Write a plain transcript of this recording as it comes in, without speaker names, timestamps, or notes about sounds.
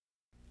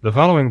The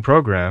following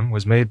program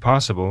was made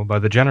possible by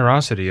the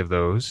generosity of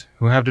those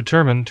who have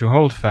determined to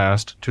hold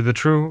fast to the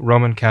true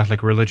Roman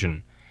Catholic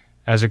religion,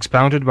 as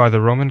expounded by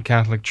the Roman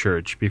Catholic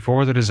Church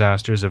before the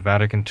disasters of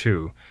Vatican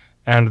II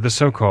and the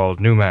so-called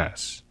New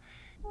Mass.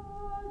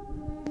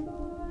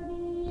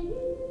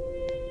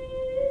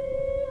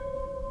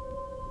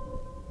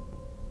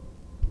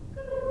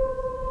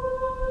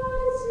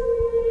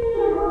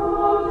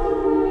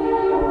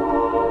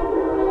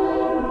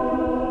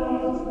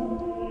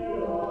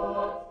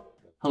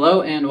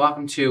 Hello and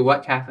welcome to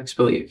What Catholics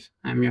Believe.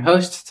 I'm your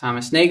host,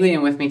 Thomas Nagley,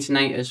 and with me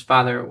tonight is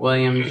Father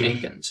William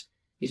Jenkins.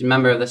 He's a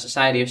member of the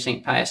Society of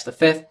St. Pius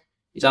V.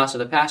 He's also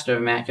the pastor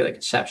of Immaculate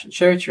Conception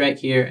Church right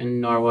here in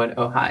Norwood,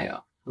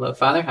 Ohio. Hello,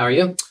 Father. How are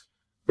you?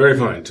 Very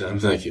fine, Tom.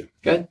 Thank you.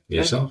 Good.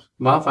 Yourself?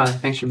 Good. Well, Father,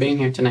 thanks for being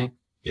here tonight.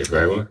 You're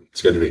very welcome.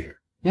 It's good to be here.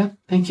 Yeah,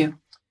 thank you.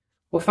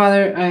 Well,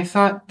 Father, I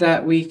thought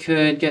that we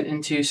could get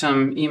into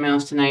some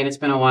emails tonight. It's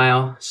been a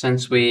while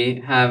since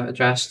we have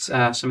addressed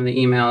some of the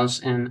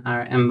emails in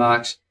our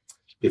inbox.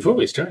 Before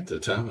we start, though,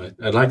 Tom,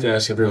 I'd like to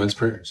ask everyone's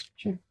prayers.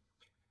 Sure.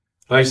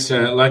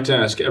 I'd like to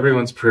ask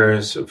everyone's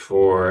prayers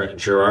for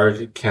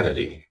Gerard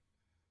Kennedy,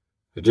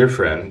 a dear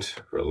friend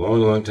for a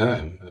long, long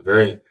time, a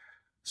very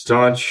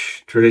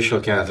staunch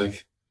traditional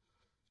Catholic,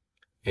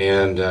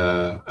 and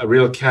a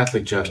real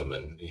Catholic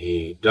gentleman.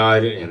 He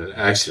died in an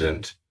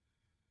accident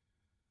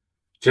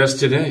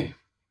just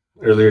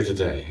earlier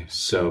today.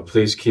 So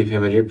please keep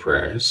him in your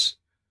prayers,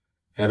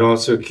 and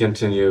also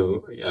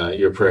continue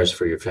your prayers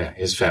for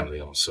his family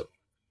also.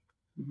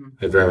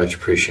 Mm-hmm. I very much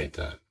appreciate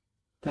that.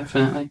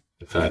 Definitely.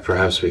 In fact,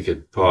 perhaps we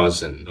could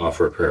pause and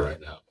offer a prayer right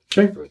now.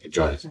 Sure. We could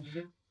join us.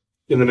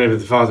 In the name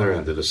of the Father,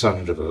 and of the Son,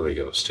 and of the Holy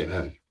Ghost.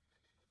 Amen.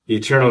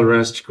 Eternal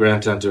rest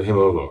grant unto him,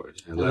 O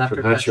Lord, and let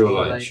perpetual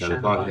light shine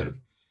upon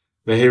him.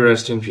 May he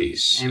rest in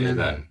peace.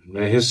 Amen.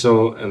 May his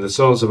soul and the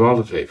souls of all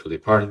the faithful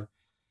departed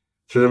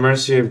through the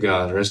mercy of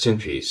God rest in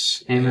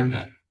peace.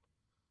 Amen.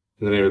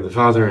 In the name of the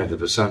Father, and of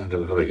the Son, and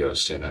of the Holy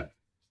Ghost. Amen.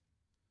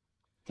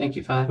 Thank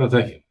you, Father. Well,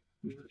 thank you.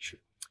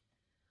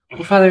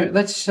 Well, Father,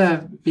 let's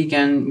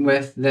begin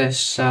with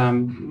this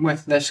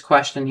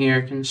question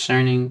here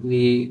concerning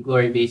the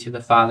Glory Be to the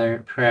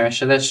Father prayer.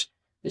 So this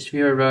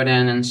viewer wrote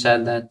in and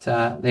said that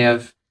they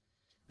have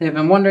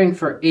been wondering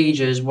for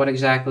ages what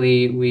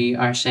exactly we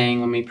are saying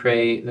when we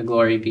pray the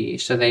Glory Be.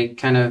 So they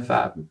kind of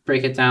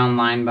break it down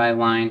line by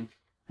line.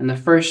 And the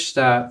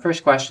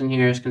first question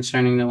here is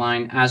concerning the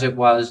line, as it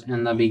was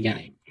in the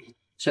beginning.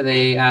 So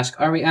they ask,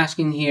 are we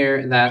asking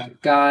here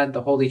that God,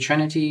 the Holy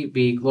Trinity,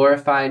 be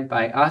glorified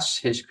by us,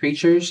 his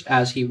creatures,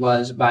 as he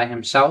was by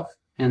himself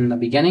in the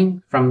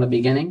beginning, from the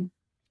beginning?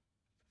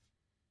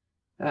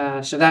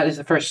 So that is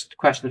the first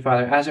question,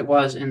 Father, as it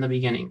was in the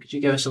beginning. Could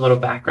you give us a little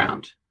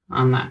background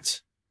on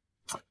that?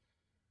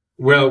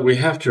 Well, we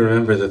have to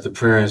remember that the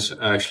prayers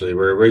actually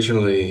were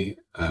originally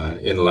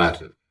in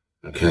Latin,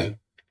 okay?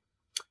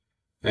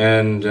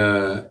 And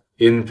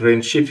in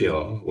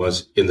principio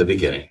was in the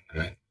beginning,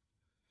 right?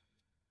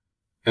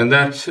 And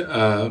that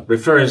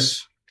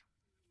refers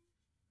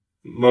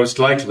most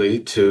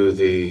likely to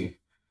the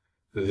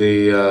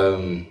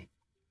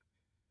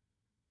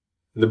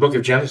book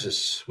of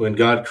Genesis, when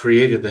God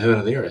created the heaven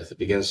and the earth. It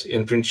begins,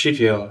 in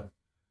principio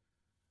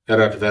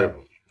erat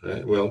verbum.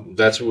 Right? Well,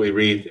 that's what we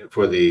read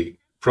for the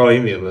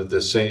proemium of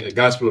the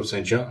Gospel of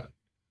St. John.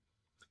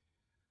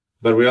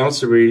 But we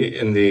also read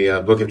in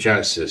the book of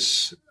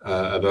Genesis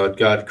about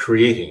God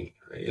creating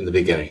in the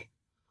beginning.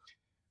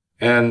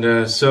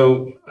 And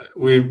so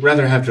we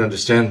rather have to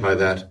understand by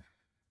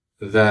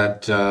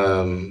that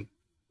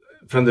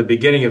from the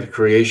beginning of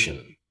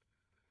creation,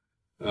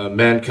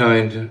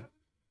 mankind,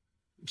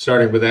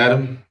 starting with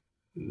Adam,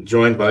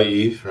 joined by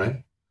Eve,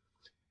 right,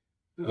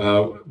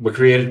 were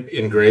created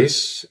in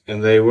grace,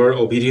 and they were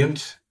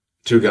obedient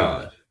to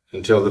God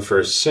until the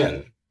first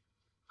sin.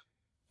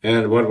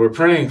 And what we're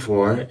praying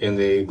for in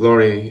the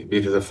Glory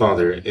Be to the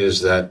Father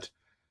is that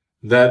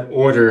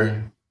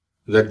order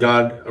that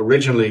God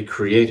originally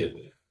created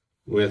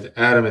with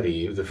Adam and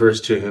Eve, the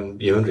first two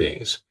human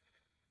beings,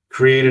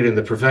 created in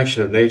the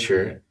perfection of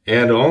nature,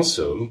 and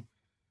also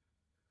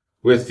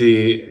with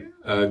the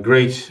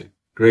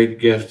great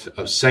gift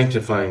of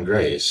sanctifying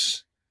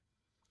grace,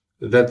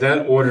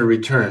 that order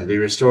return, be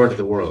restored to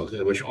the world,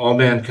 in which all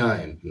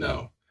mankind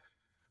now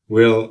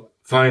will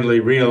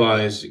finally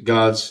realize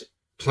God's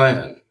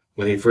plan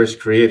when he first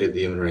created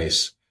the human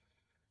race,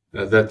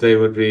 that they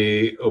would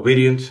be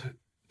obedient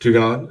to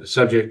God,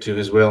 subject to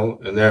his will,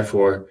 and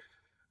therefore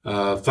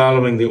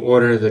following the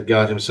order that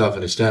God himself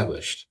had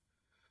established,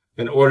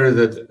 an order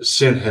that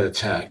sin had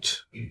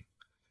attacked.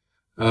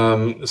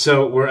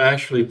 So we're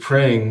actually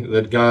praying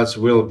that God's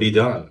will be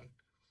done,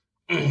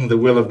 the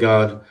will of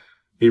God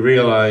be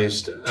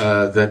realized,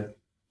 that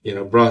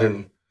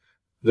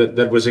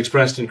was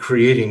expressed in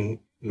creating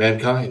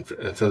mankind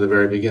from the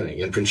very beginning,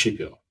 in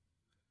principio.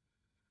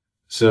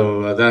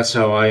 So that's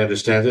how I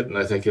understand it, and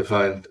I think you'll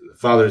find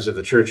fathers of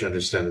the Church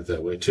understand it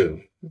that way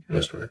too.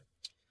 Okay.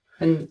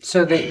 And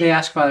so they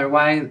ask, Father,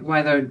 why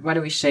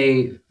do we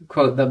say,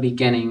 quote, the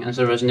beginning, as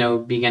there was no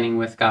beginning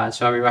with God?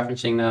 So are we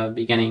referencing the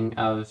beginning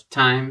of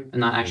time and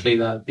not actually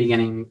the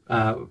beginning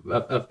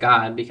of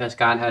God? Because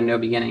God had no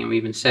beginning, and we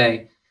even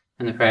say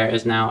in the prayer,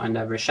 is now and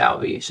ever shall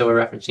be. So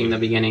we're referencing the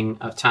beginning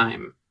of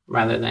time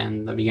rather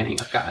than the beginning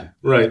of God.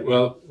 Right.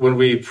 Well, when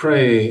we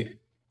pray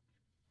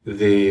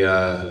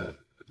the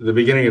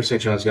beginning of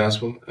St. John's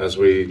Gospel, as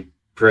we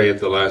pray at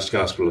the last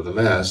Gospel of the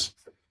Mass,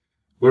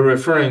 we're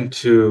referring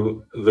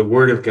to the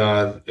Word of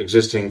God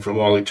existing from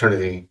all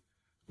eternity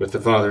with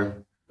the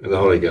Father and the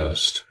Holy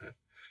Ghost.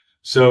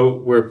 So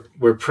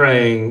we're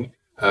praying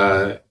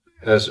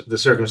as the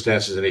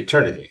circumstances in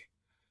eternity.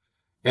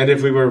 And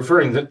if we were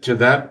referring to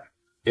that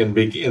in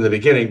the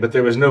beginning, but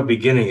there was no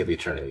beginning of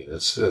eternity,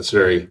 that's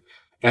very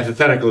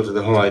antithetical to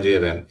the whole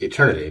idea of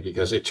eternity,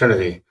 because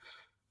eternity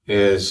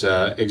is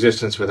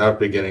existence without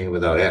beginning,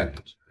 without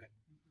end.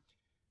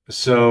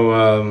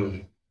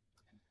 So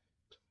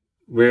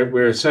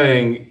we're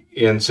saying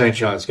in St.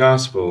 John's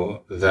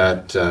Gospel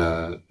that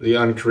the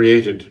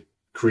uncreated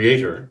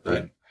creator,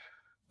 right,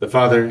 the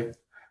Father,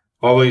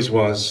 always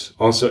was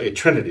also a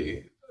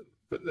Trinity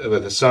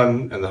with the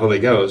Son and the Holy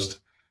Ghost.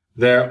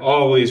 There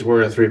always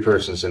were three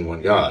persons in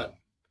one God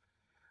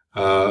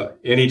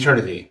in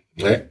eternity,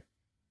 right?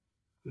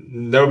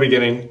 No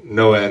beginning,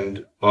 no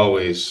end.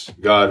 Always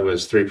God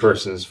was three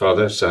persons,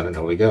 Father, Son, and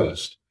Holy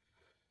Ghost.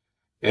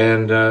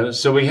 And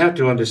so we have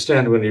to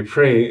understand when we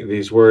pray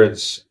these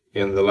words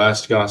in the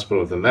last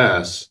Gospel of the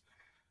Mass,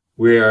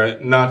 we are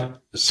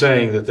not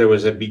saying that there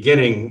was a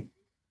beginning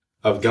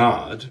of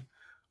God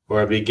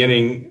or a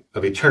beginning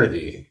of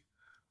eternity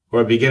or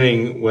a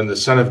beginning when the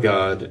Son of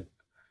God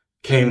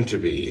came to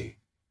be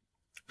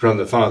from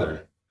the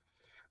Father,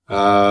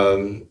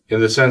 in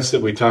the sense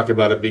that we talk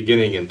about a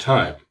beginning in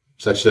time,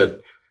 such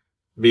that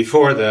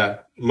before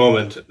that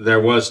moment there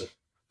was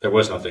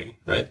nothing,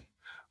 right?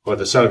 Or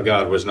the Son of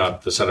God was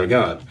not the Son of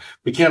God.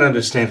 We can't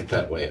understand it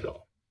that way at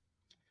all.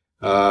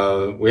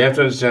 We have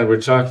to understand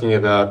we're talking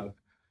about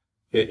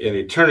in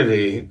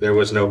eternity, there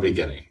was no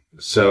beginning.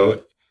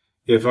 So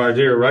if our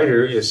dear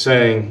writer is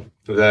saying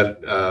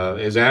that,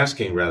 is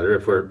asking rather,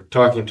 if we're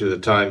talking to the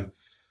time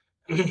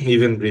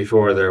even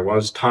before there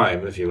was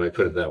time, if you might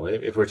put it that way,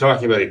 if we're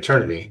talking about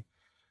eternity,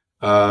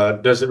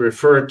 does it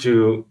refer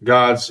to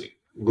God's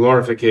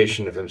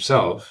glorification of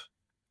himself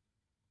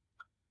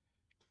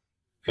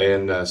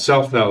and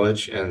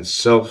self-knowledge and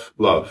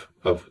self-love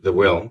of the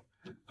will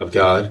of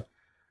God,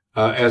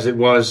 as it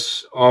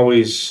was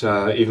always,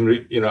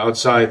 even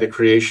outside the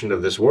creation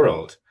of this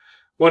world?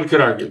 One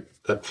could argue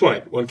that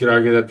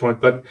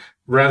point. But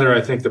rather,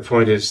 I think the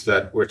point is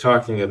that we're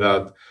talking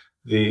about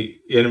the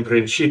in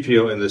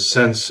principio in the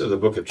sense of the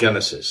book of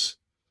Genesis.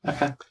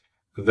 Okay.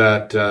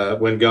 That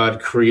when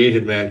God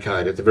created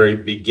mankind, at the very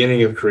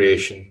beginning of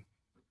creation,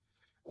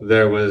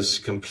 there was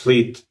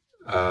complete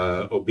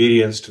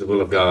obedience to the will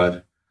of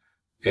God,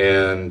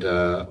 and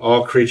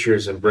all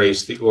creatures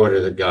embraced the order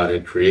that God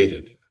had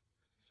created.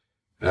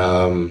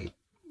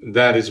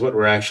 That is what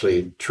we're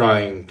actually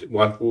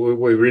what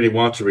we really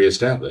want to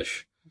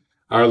reestablish.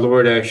 Our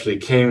Lord actually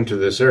came to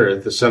this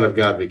earth, the Son of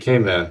God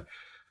became man,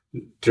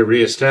 to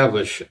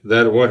reestablish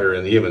that order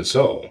in the human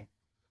soul.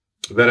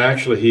 But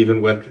actually he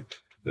even went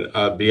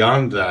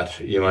beyond that,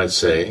 you might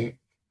say,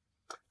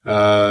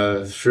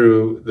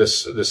 through the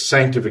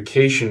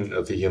sanctification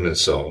of the human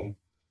soul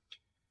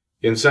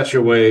in such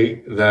a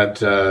way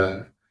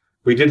that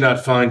we did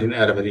not find in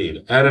Adam and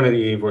Eve. Adam and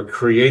Eve were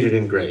created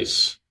in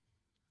grace.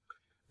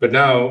 But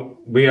now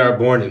we are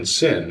born in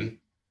sin,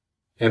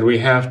 and we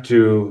have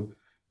to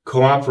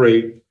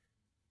cooperate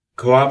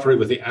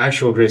with the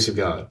actual grace of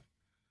God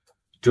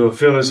to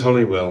fulfill his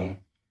holy will,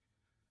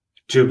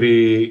 to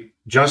be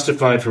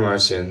justified from our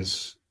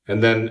sins,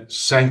 and then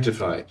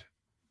sanctified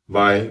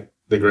by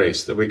the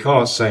grace that we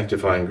call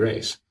sanctifying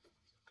grace.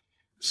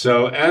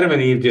 So Adam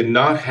and Eve did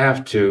not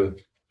have to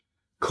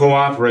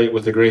cooperate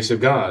with the grace of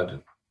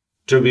God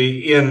to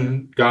be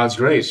in God's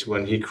grace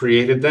when he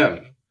created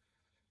them.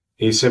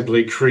 He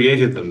simply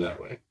created them that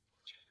way.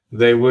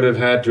 They would have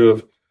had to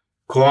have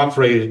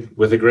cooperated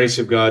with the grace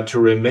of God to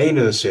remain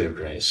in the state of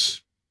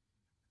grace.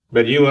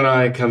 But you and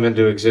I come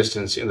into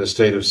existence in the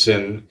state of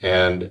sin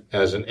and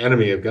as an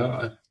enemy of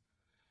God,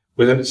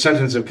 with a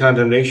sentence of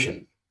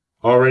condemnation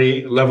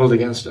already leveled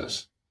against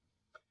us.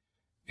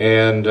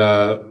 And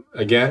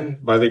again,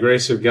 by the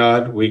grace of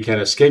God, we can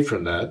escape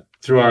from that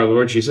through our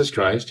Lord Jesus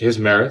Christ, his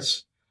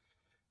merits,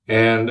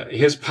 and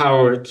his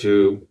power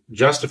to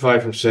justify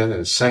from sin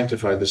and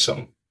sanctify the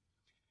soul.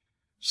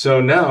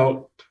 So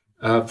now,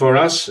 for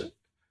us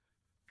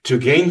to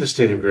gain the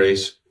state of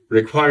grace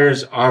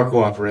requires our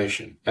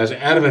cooperation, as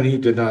Adam and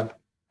Eve did not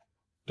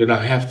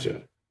have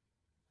to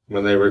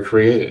when they were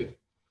created.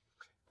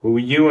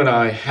 You and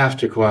I have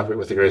to cooperate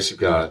with the grace of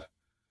God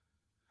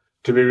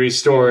to be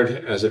restored,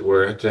 as it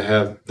were, to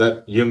have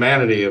that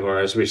humanity of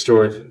ours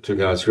restored to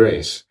God's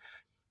grace.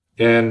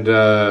 And,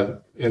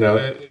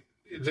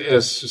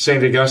 as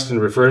St. Augustine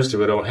refers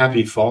to it, oh,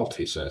 happy fault,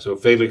 he says, oh,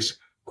 felix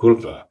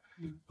culpa,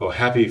 oh,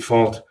 happy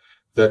fault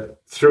that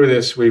through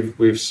this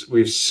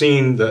we've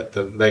seen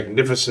the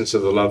magnificence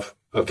of the love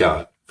of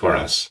God for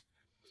us,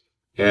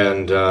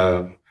 and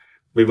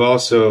we've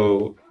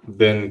also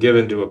been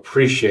given to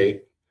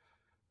appreciate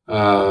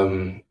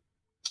God's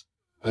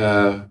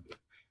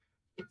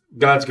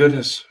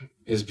goodness,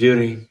 His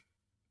beauty,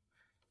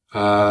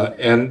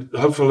 and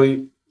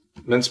hopefully,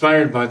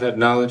 inspired by that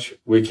knowledge,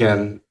 we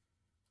can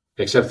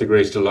accept the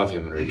grace to love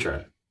Him in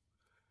return,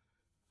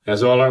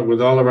 with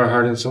all of our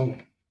heart and soul.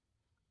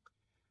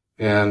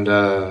 And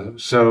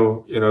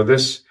so,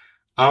 this,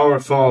 our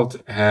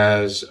fault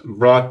has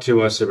brought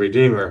to us a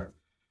Redeemer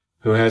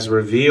who has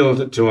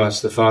revealed to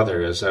us the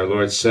Father, as our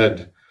Lord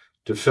said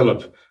to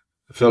Philip,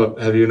 Philip,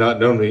 have you not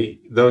known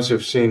me? Those who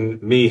have seen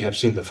me have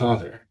seen the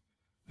Father.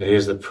 And He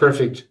is the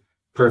perfect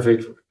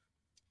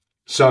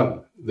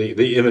Son,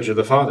 the image of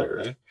the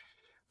Father,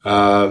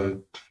 right?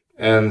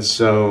 And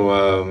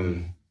so,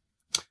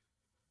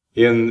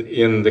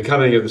 in the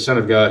coming of the Son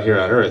of God here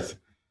on earth,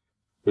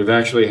 we've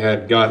actually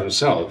had God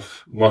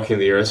Himself walking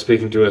the earth,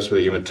 speaking to us with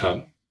a human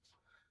tongue,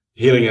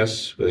 healing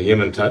us with a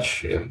human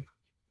touch.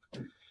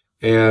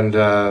 And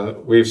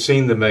we've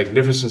seen the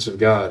magnificence of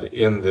God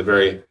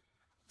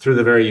through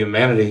the very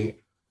humanity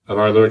of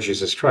our Lord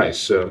Jesus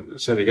Christ. So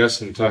St.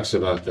 Augustine talks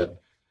about that.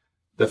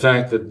 The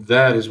fact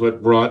that is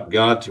what brought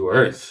God to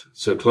earth,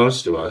 so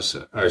close to us,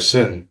 our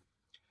sin,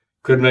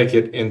 could make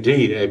it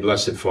indeed a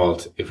blessed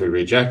fault if we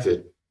reject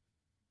it,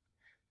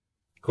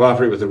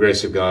 cooperate with the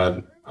grace of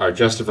God, are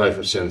justified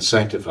from sin,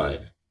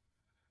 sanctified.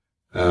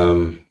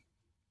 So,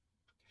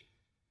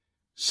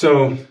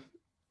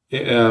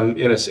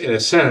 in a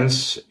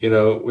sense,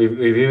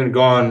 we've even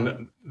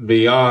gone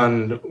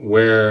beyond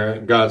where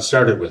God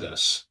started with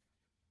us.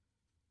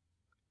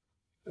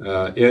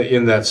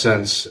 In that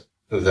sense,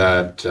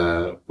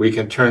 that we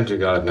can turn to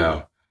God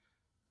now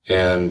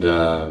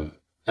and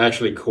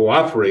actually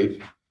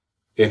cooperate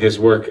in His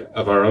work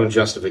of our own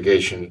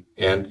justification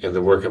and in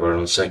the work of our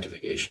own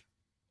sanctification.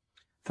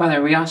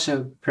 Father, we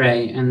also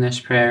pray in this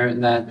prayer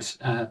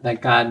that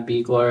God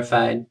be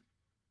glorified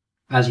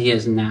as He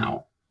is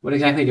now. What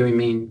exactly do we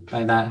mean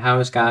by that? How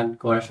is God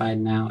glorified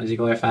now? Is He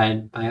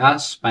glorified by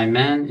us, by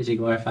men? Is He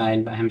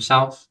glorified by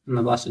Himself in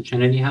the Blessed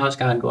Trinity? How is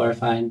God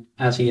glorified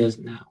as He is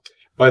now?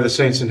 By the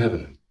saints in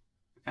heaven.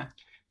 Okay.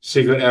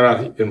 Sicut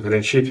erat in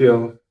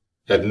principio,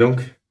 et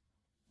nunc,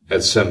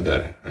 et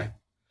semper. Right?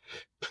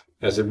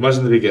 As it was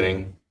in the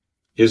beginning,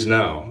 is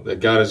now, that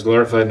God is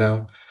glorified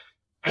now.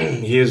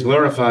 He is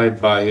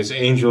glorified by His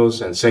angels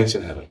and saints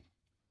in heaven.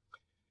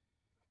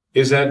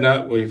 Is that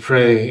not what we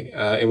pray?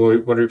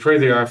 When we pray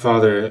the Our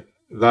Father,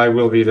 Thy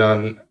will be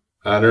done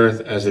on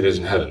earth as it is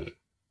in heaven.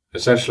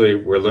 Essentially,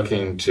 we're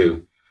looking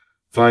to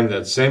find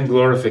that same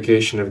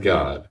glorification of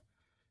God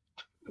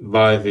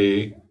by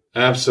the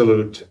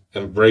absolute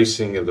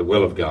embracing of the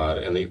will of God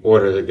and the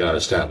order that God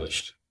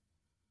established.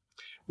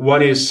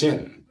 What is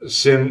sin?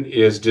 Sin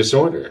is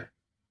disorder.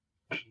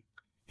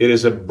 It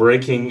is a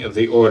breaking of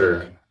the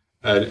order,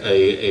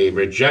 a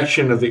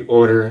rejection of the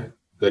order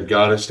that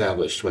God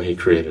established when He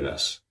created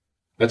us.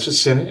 That's what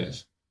sin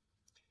is.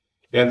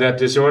 And that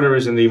disorder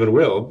is in the human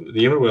will. The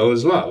human will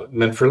is love,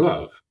 meant for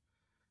love.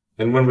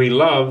 And when we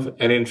love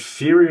an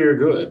inferior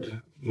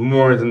good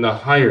more than the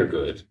higher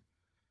good,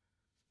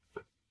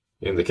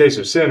 in the case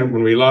of sin,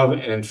 when we love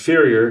an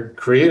inferior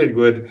created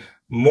good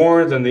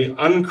more than the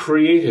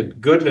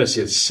uncreated goodness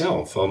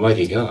itself,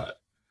 Almighty God,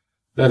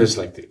 that is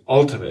like the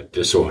ultimate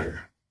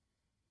disorder.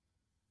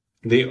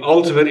 The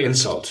ultimate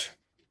insult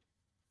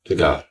to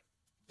God,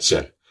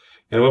 sin.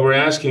 And what we're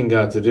asking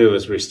God to do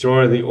is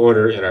restore the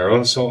order in our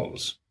own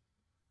souls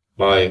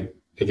by,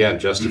 again,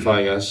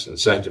 justifying us and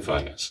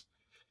sanctifying us.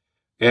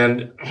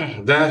 And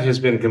that has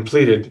been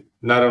completed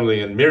not only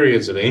in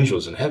myriads of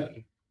angels in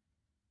heaven,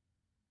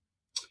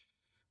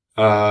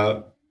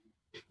 but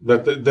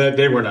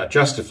they were not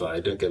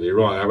justified, don't get me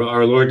wrong.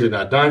 Our Lord did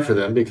not die for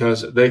them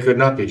because they could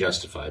not be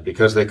justified,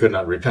 because they could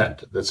not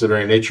repent. That's the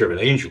very nature of an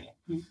angel.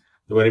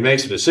 When he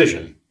makes a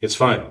decision, it's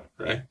final,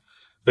 right?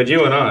 But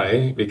you and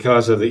I,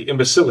 because of the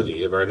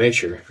imbecility of our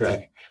nature,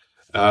 right,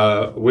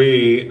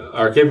 we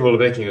are capable of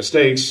making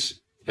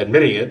mistakes,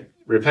 admitting it,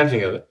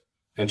 repenting of it,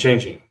 and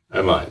changing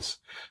our minds.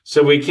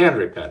 So we can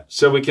repent,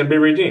 so we can be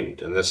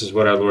redeemed, and this is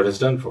what our Lord has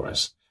done for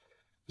us.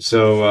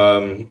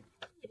 So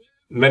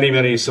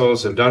many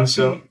souls have done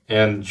so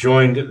and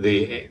joined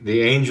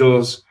the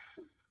angels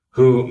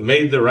who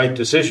made the right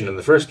decision in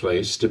the first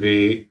place to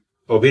be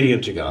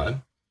obedient to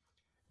God.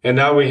 And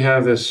now we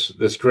have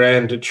this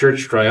grand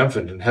church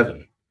triumphant in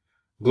heaven,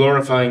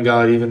 glorifying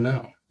God even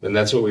now. And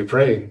that's what we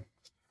pray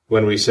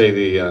when we say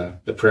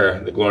the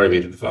prayer, the glory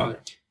be to the Father.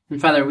 And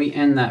Father, we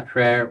end that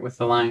prayer with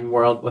the line,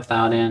 world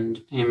without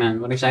end. Amen.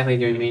 What exactly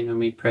do we mean when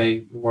we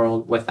pray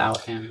world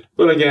without end?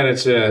 Well, again,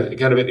 it's a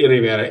kind of an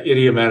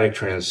idiomatic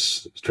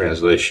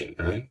translation,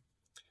 right?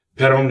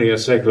 Per omnia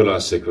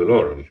saecula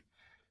saeculorum.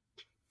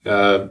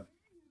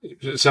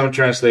 Some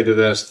translated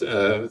this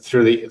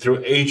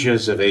through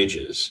ages of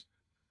ages,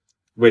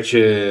 which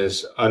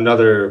is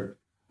another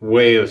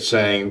way of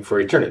saying for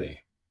eternity.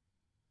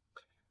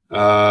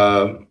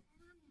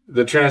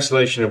 the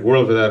translation of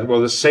world without,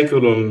 well, the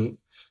saeculum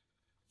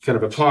kind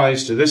of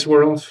applies to this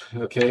world,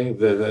 okay,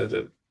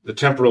 the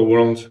temporal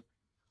world,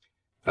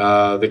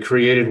 the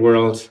created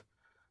world.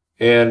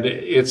 And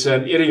it's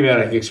an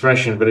idiomatic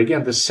expression, but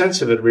again, the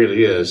sense of it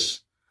really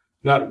is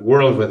not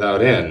world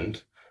without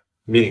end,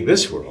 meaning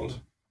this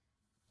world,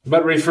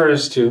 but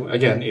refers to,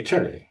 again,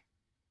 eternity.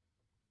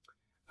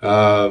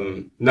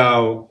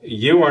 Now,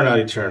 you are not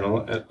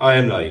eternal, and I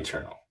am not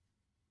eternal.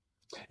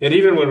 And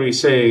even when we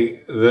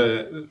say,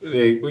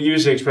 we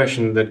use the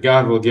expression that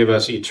God will give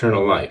us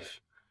eternal life,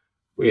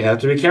 we have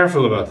to be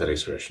careful about that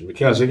expression,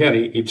 because, again,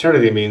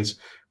 eternity means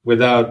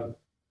without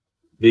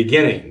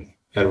beginning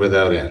and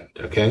without end,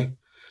 okay?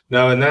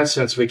 Now, in that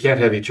sense, we can't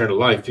have eternal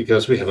life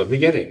because we have a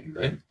beginning,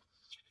 right?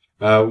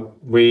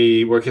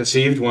 We were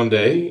conceived one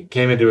day,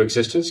 came into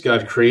existence,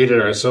 God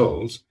created our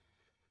souls.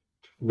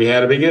 We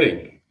had a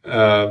beginning.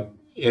 In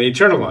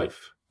eternal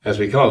life, as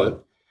we call it,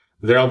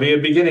 there'll be a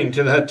beginning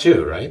to that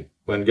too, right?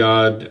 When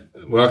God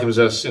welcomes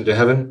us into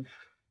heaven,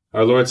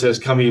 our Lord says,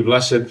 "Come ye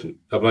blessed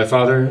of my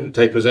Father, and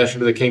take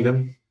possession of the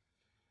kingdom."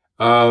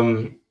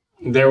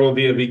 There will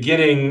be a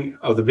beginning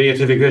of the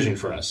beatific vision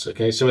for us,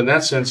 okay? So in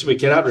that sense, we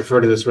cannot refer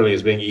to this really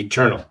as being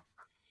eternal.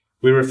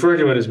 We refer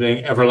to it as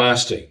being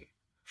everlasting,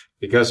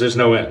 because there's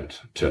no end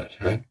to it,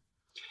 right?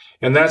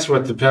 And that's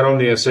what the per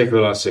omnia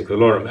saecula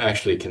saeculorum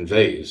actually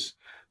conveys.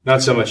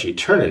 Not so much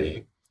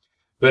eternity,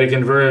 but it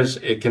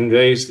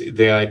conveys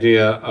the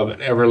idea of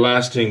an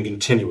everlasting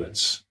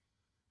continuance.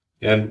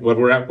 And what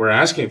we're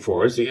asking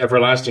for is the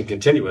everlasting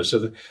continuance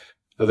of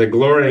the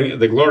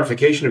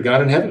glorification of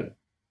God in heaven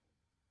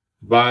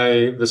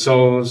by the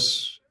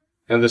souls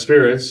and the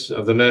spirits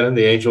of the men and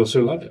the angels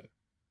who love him.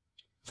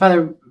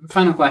 Father,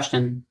 final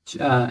question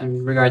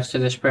in regards to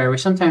this prayer. We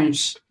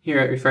sometimes hear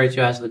it referred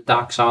to as the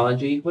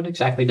doxology. What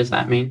exactly does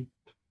that mean?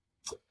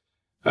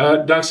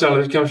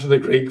 Doxology comes from the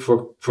Greek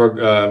for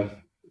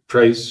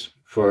praise,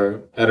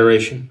 for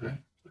adoration, right?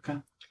 Okay.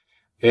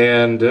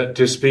 And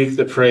to speak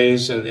the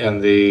praise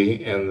and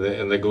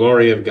the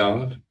glory of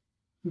God.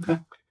 Okay.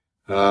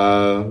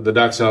 The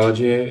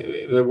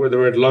doxology, the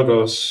word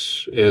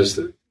logos is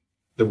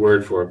the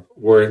word for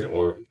word,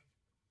 or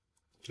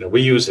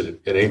we use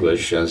it in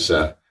English as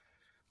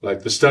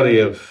like the study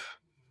of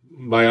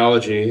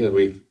biology,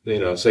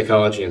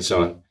 psychology and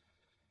so on.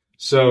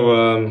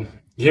 So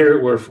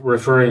here we're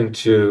referring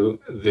to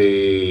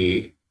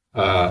the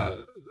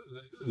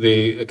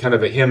kind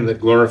of a hymn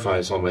that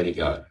glorifies Almighty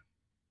God,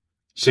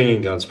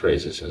 singing God's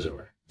praises, as it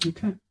were.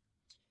 Okay.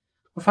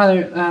 Well,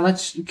 Father,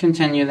 let's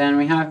continue then.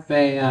 We have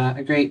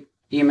a great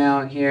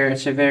email here.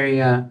 It's a very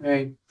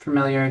very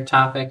familiar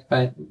topic,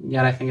 but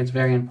yet I think it's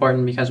very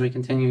important because we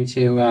continue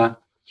to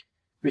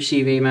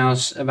receive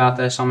emails about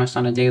this almost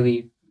on a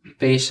daily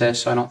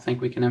basis, so I don't think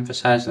we can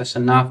emphasize this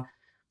enough.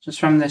 Just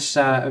from this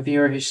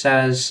viewer who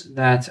says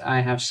that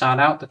I have sought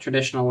out the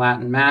traditional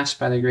Latin Mass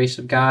by the grace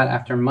of God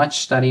after much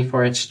study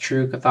for its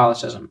true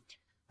Catholicism.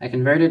 I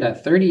converted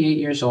at 38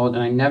 years old,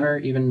 and I never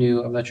even knew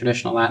of the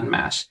traditional Latin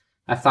Mass.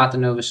 I thought the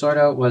Novus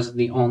Ordo was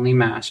the only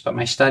Mass, but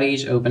my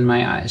studies opened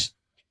my eyes.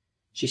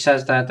 She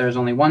says that there's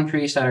only one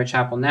priest at our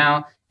chapel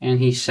now, and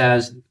he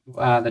says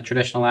the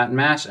traditional Latin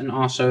Mass and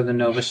also the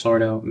Novus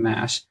Ordo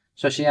Mass.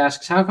 So she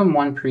asks, how come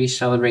one priest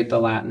celebrate the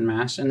Latin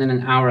Mass and then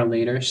an hour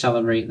later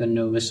celebrate the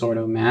Novus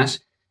Ordo Mass?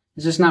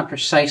 Is this not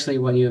precisely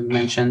what you have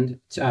mentioned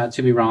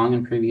to be wrong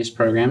in previous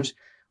programs?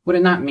 Would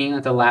it not mean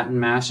that the Latin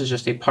Mass is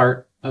just a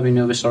part of a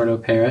Novus Ordo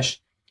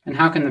parish? And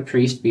how can the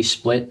priest be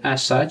split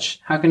as such?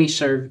 How can he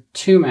serve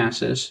two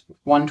Masses,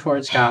 one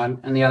towards God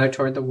and the other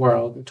toward the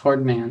world and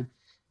toward man?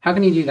 How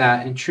can he do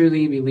that and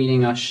truly be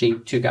leading us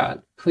sheep to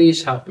God?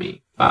 Please help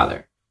me,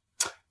 Father.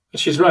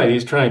 She's right.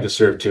 He's trying to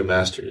serve two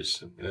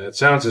masters. It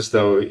sounds as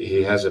though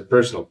he has a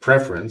personal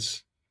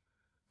preference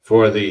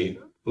for the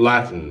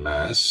Latin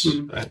Mass,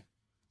 right?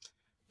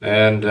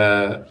 And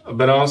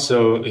but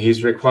also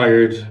he's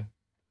required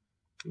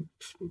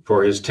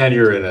for his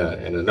tenure in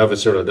a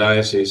Novus Ordo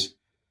diocese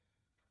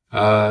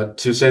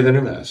to say the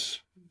new Mass.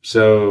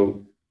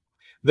 So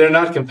they're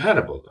not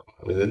compatible, though.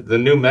 I mean, the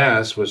new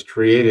Mass was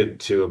created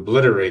to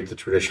obliterate the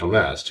traditional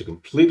Mass, to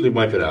completely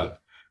wipe it out,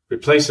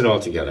 replace it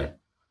altogether.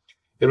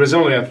 It was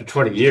only after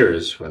 20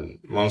 years, when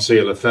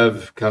Monsieur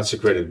Lefebvre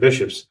consecrated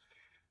bishops,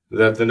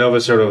 that the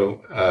Novus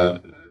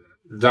Ordo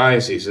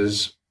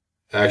dioceses,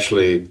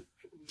 actually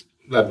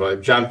led by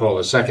John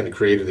Paul II,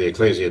 created the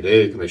Ecclesia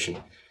Dei Commission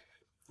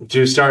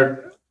to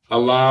start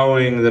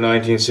allowing the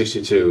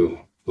 1962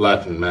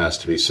 Latin Mass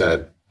to be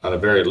said on a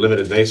very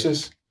limited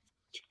basis.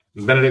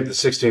 Benedict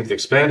XVI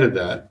expanded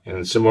that in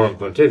Summorum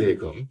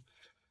Pontificum,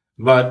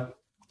 but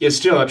it's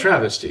still a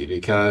travesty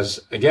because,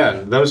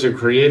 again, those who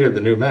created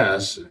the new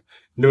Mass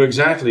knew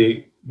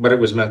exactly what it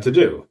was meant to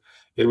do.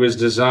 It was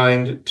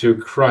designed to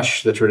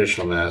crush the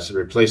traditional Mass and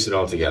replace it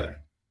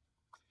altogether.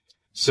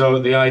 So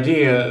the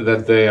idea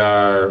that they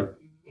are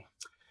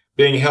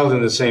being held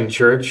in the same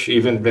church,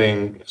 even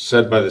being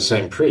said by the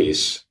same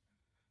priests,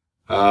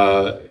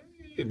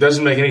 it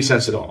doesn't make any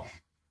sense at all.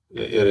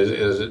 It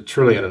is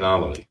truly an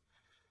anomaly.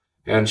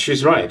 And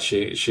she's right.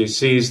 She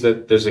sees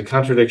that there's a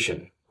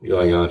contradiction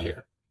going on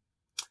here.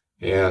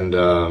 And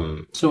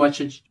So what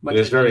it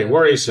is very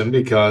worrisome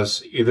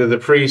because either the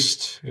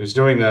priest who's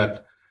doing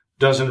that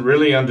doesn't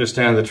really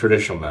understand the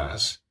traditional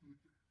Mass,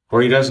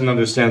 or he doesn't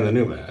understand the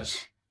new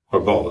Mass, or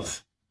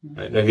both.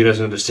 Right? Maybe he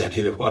doesn't understand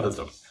either one of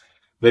them.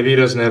 Maybe he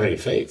doesn't have any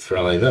faith, for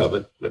all I know.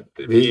 But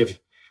if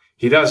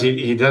he does,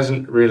 he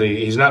doesn't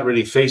really. He's not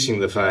really facing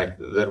the fact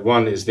that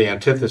one is the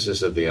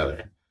antithesis of the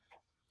other,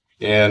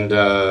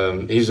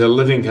 and he's a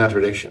living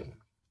contradiction.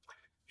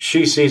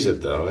 She sees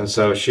it though, and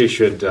so she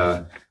should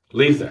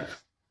leave there.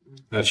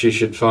 That she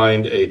should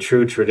find a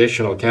true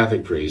traditional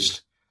Catholic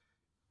priest,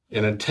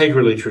 an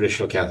integrally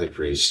traditional Catholic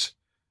priest,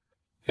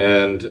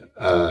 and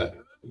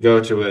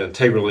go to an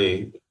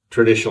integrally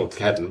traditional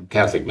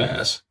Catholic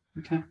Mass,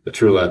 the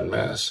true Latin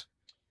Mass.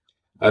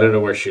 I don't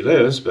know where she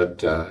lives,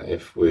 but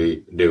if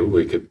we do,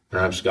 we could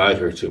perhaps guide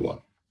her to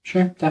one.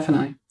 Sure,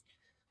 definitely.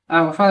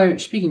 Well, Father,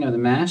 speaking of the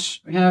Mass,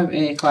 we have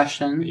a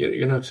question.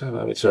 You know,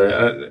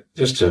 sorry,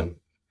 just to...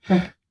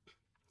 Sure.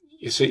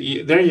 You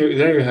see, there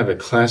you have a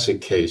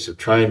classic case of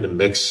trying to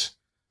mix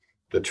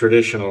the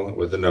traditional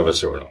with the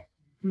Novus Ordo,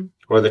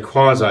 or the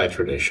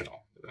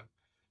quasi-traditional,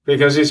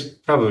 because he's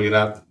probably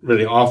not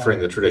really offering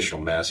the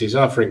traditional Mass. He's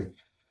offering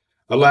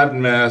a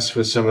Latin Mass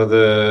with some of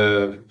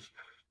the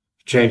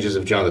changes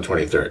of John the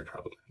 23rd,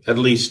 probably. At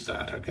least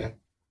that, okay?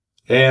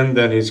 And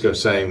then he's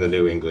saying the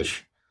New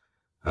English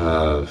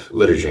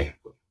liturgy.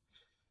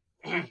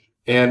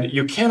 And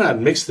you cannot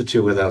mix the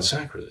two without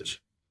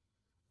sacrilege.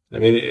 I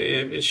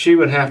mean, she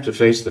would have to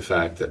face the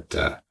fact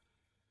that,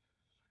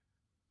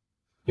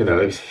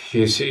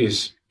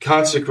 he's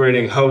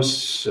consecrating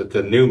hosts at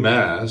the new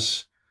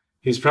Mass.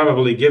 He's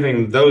probably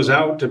giving those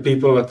out to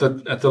people at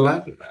the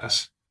Latin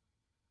Mass.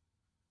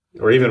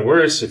 Or even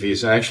worse, if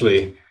he's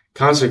actually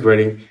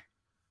consecrating,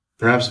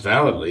 perhaps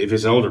validly, if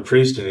he's an older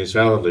priest and he's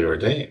validly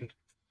ordained,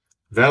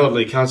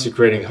 validly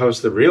consecrating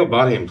hosts, the real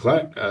body and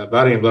blood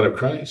of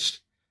Christ,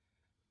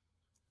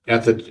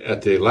 at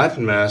the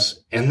Latin Mass,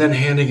 and then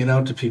handing it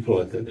out to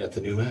people at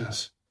the new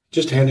Mass.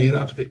 Just handing it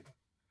out to people.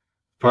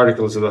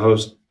 Particles of the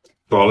host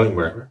falling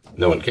wherever.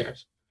 No one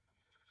cares.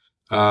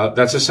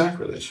 That's a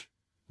sacrilege.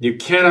 You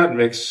cannot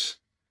mix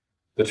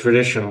the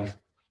traditional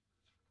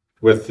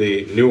with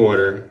the new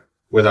order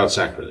without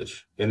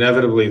sacrilege.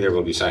 Inevitably, there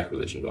will be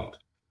sacrilege involved.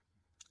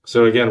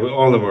 So again,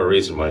 all the more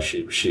reason why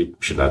she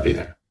should not be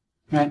there.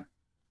 Right.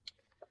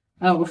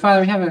 Well,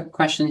 Father, we have a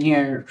question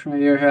here from a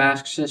viewer who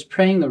asks, is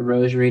praying the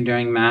rosary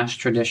during Mass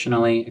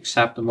traditionally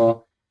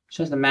acceptable? It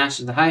says the Mass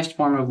is the highest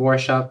form of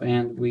worship,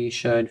 and we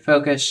should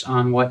focus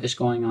on what is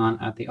going on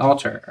at the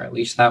altar, or at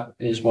least that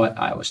is what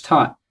I was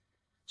taught.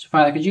 So,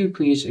 Father, could you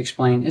please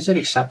explain, is it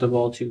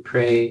acceptable to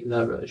pray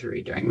the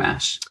rosary during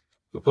Mass?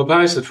 Well, Pope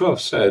Pius XII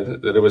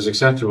said that it was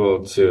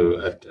acceptable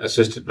to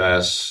assist at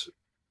Mass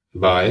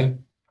by,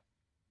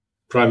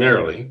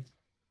 primarily,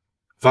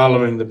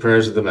 following the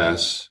prayers of the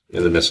Mass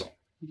in the Missal.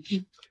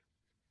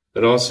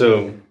 But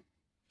also,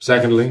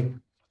 secondly,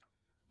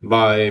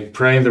 by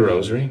praying the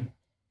rosary,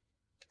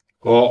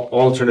 or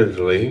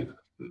alternatively,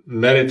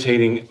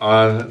 meditating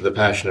on the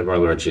Passion of our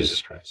Lord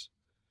Jesus Christ.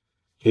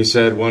 He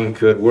said one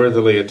could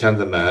worthily attend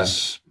the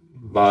Mass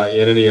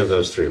in any of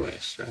those three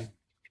ways, right?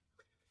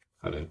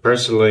 I mean,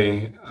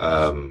 personally,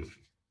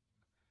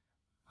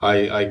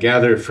 I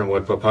gather from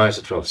what Pope Pius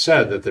XII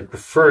said that the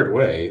preferred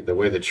way, the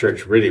way the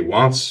Church really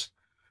wants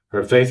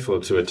her faithful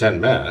to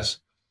attend Mass,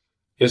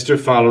 is to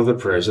follow the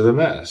prayers of the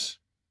Mass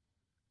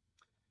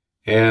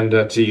and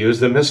to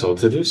use the Missal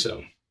to do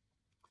so.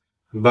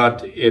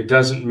 But it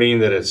doesn't mean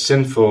that it's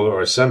sinful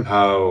or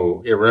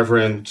somehow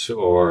irreverent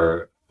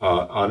or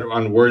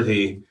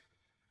unworthy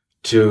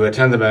to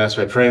attend the Mass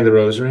by praying the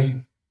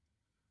Rosary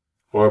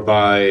or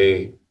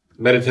by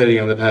meditating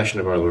on the Passion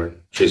of our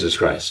Lord Jesus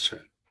Christ.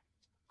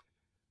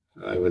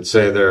 I would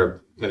say there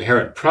are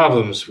inherent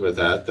problems with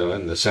that, though,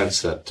 in the sense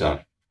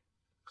that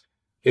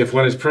if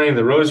one is praying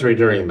the Rosary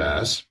during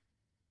Mass,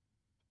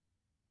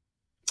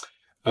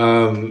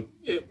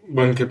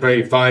 one could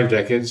pray 5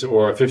 decades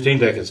or 15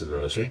 decades of the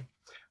Rosary.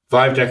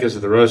 5 decades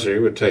of the Rosary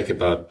would take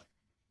about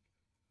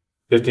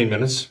 15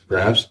 minutes,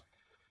 perhaps,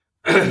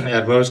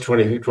 at most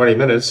 20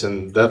 minutes,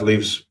 and that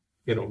leaves,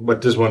 what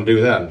does one do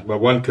then? Well,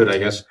 one could, I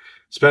guess,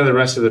 spend the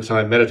rest of the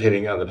time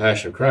meditating on the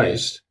Passion of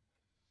Christ.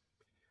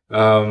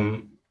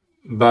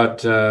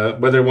 But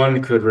whether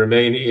one could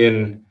remain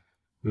in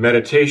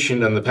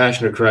meditation on the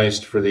Passion of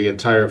Christ for the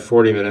entire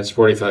 40 minutes,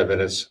 45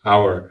 minutes,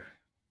 hour,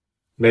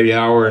 maybe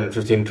hour and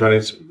 15,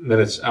 20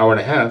 minutes, hour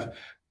and a half,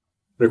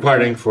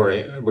 required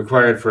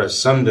for a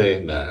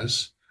Sunday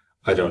Mass,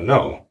 I don't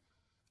know.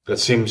 That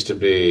seems to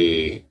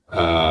be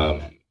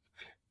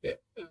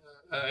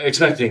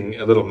expecting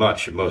a little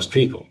much of most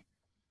people.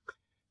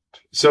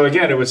 So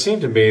again, it would seem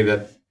to me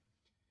that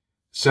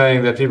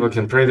saying that people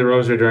can pray the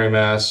Rosary during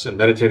Mass and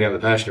meditating on the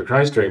Passion of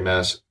Christ during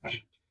Mass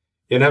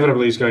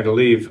inevitably is going to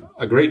leave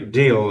a great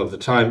deal of the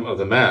time of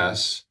the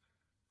Mass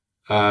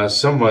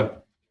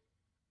somewhat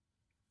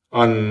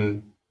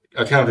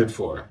unaccounted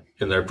for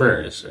in their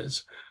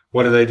prayers.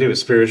 What do they do?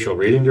 Spiritual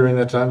reading during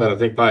that time? I don't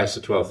think Pius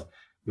XII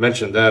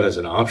mentioned that as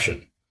an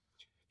option.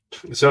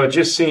 So it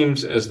just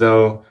seems as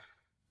though,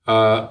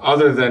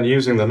 other than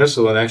using the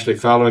missal and actually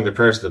following the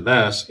prayers of the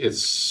Mass,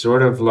 it's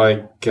sort of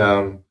like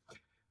a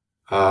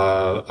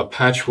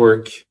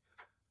patchwork,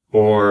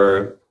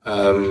 or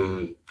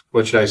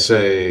what should I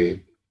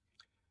say,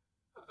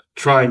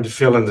 trying to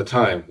fill in the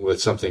time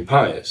with something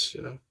pious,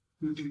 you know.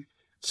 Mm-hmm.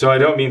 So I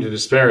don't mean to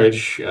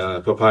disparage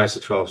Pope Pius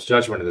XII's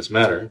judgment in this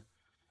matter.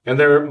 And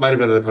there might have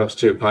been other popes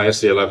too, Pius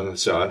XI and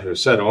so on, who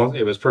said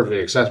it was perfectly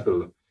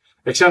acceptable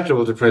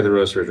to pray the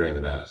rosary during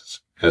the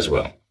Mass as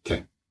well.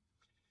 Okay.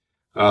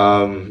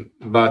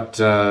 But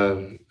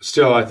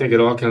still, I think it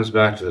all comes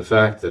back to the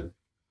fact that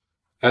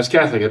as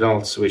Catholic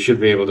adults, we should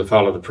be able to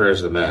follow the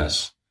prayers of the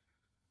Mass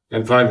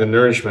and find the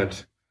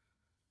nourishment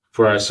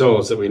for our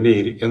souls that we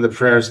need in the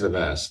prayers of the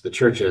Mass. The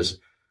Church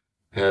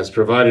has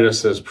provided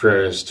us those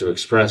prayers to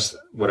express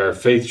what our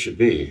faith should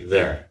be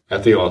there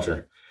at the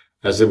altar,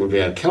 as it would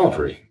be on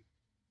Calvary.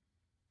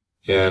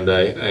 And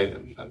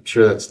I'm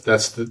sure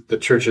that's the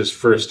Church's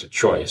first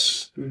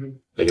choice. Mm-hmm.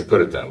 They can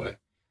put it that way.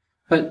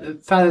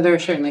 But, Father, there are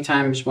certainly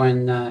times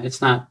when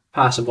it's not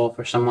possible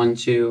for someone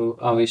to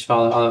always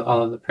follow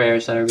all of the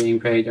prayers that are being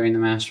prayed during the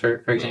Mass.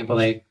 For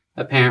example,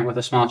 a parent with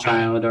a small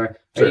child, or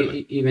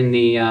even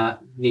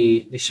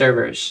the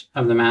servers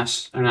of the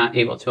Mass are not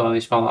able to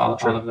always follow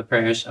all of the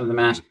prayers of the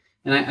Mass.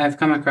 And I've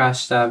come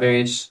across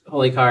various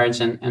holy cards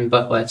and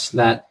booklets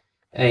that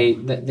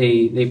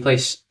they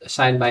place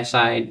side by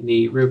side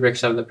the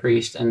rubrics of the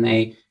priest, and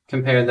they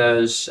compare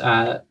those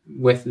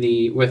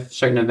with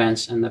certain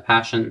events in the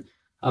Passion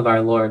of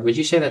our Lord. Would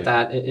you say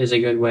that is a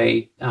good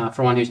way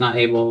for one who's not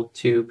able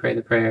to pray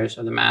the prayers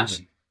of the Mass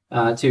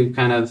to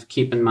kind of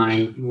keep in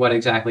mind what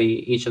exactly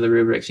each of the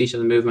rubrics, each of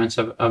the movements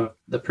of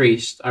the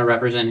priest are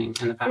representing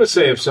in the Passion? I would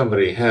say if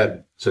somebody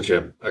had such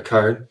a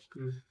card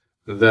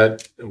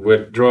that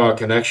would draw a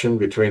connection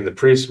between the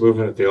priest's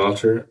movement at the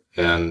altar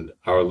and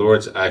our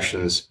Lord's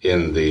actions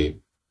in the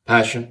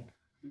Passion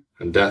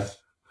and death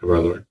of our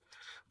Lord,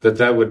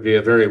 that would be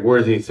a very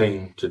worthy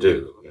thing to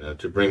do,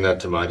 to bring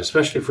that to mind,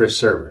 especially for a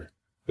server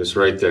who's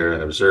right there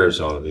and observes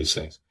all of these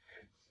things,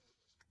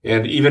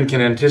 and even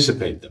can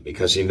anticipate them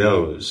because he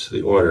knows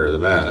the order of the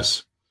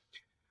Mass.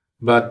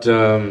 But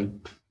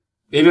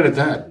even at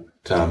that,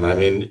 Tom, I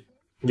mean,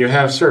 you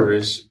have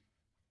servers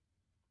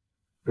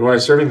who are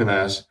serving the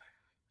Mass,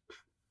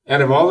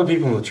 and of all the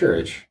people in the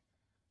Church,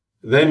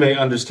 they may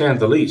understand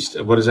the least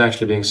of what is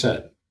actually being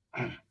said.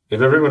 If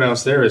everyone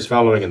else there is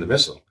following in the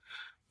Missal.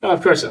 Now,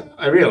 of course,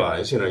 I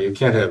realize, you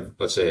can't have,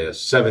 let's say, a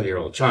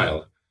 7-year-old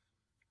child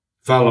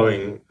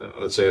following,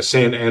 let's say, a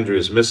St.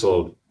 Andrew's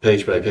Missal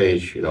page by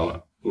page,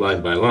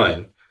 line by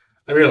line.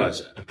 I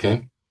realize that,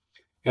 okay?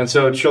 And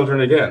so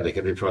children, again, they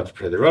can be taught to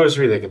pray the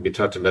rosary. They can be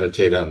taught to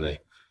meditate on the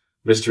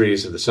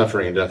mysteries of the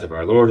suffering and death of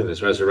our Lord and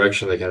his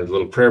resurrection. They can have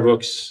little prayer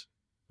books,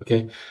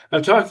 okay?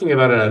 I'm talking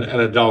about an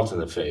adult in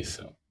the faith,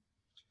 though.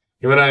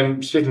 When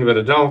I'm speaking about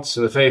adults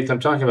in the faith, I'm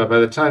talking about by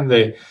the time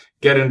they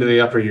get into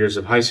the upper years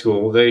of high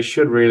school, they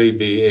should really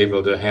be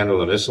able to handle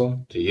the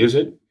Missal, to use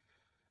it,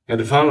 and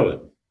to follow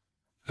it.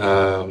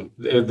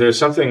 There's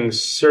something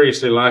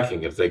seriously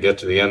lacking if they get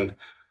to the end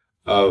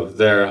of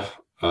their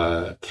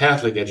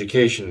Catholic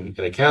education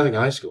in a Catholic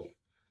high school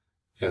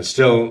and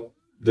still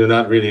do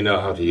not really know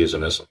how to use a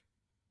Missal,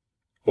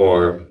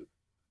 or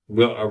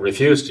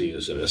refuse to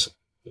use a Missal.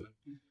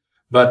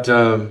 But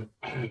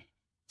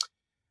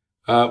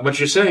what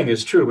you're saying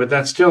is true, but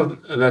that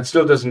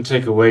still doesn't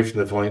take away from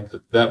the point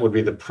that would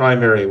be the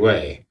primary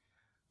way,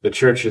 the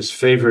Church's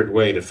favored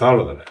way to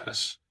follow the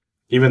Mass,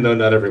 even though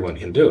not everyone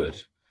can do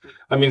it.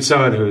 I mean,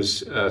 someone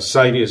whose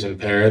sight is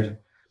impaired,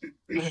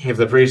 if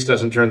the priest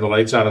doesn't turn the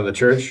lights on in the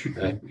church,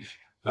 right?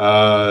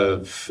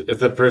 If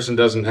the person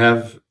doesn't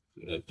have,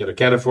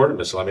 can't afford a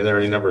Missal. I mean, there are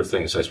any number of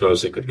things, I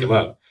suppose, that could come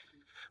up.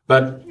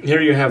 But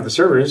here you have the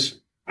servers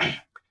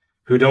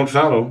who don't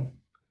follow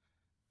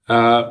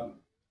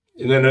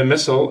in a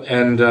Missal,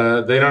 and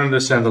they don't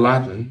understand the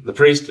Latin. The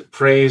priest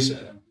prays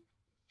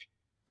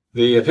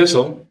the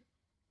epistle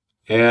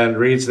and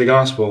reads the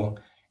gospel,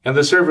 and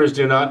the servers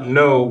do not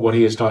know what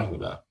he is talking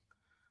about.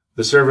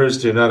 The servers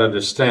do not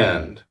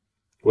understand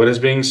what is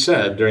being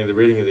said during the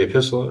reading of the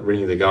epistle and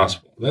reading of the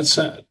gospel. That's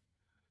sad.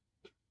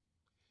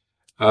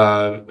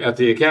 At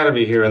the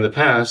academy here in the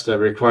past, I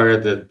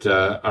required that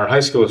our high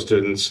school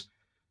students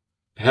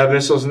have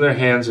missals in their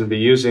hands and be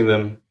using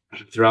them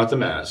throughout the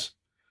Mass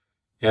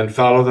and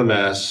follow the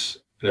Mass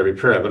in every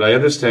prayer. But I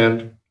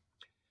understand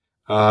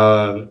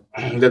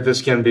that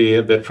this can be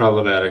a bit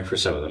problematic for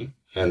some of them,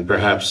 and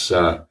perhaps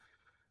a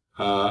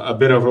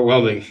bit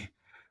overwhelming.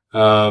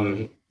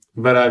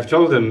 But I've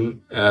told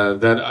them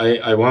that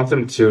I want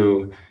them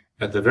to,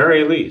 at the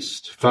very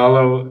least,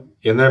 follow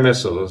in their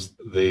missals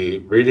the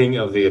reading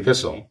of the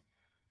epistle,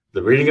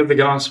 the reading of the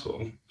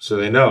gospel, so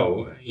they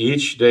know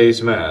each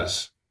day's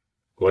Mass,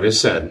 what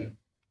is said,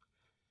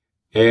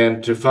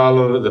 and to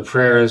follow the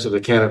prayers of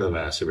the canon of the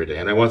Mass every day.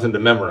 And I want them to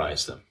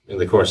memorize them in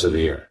the course of the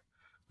year.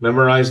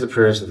 Memorize the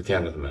prayers of the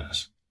canon of the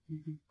Mass.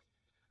 Mm-hmm.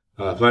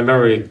 If my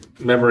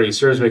memory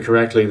serves me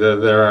correctly,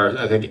 there are,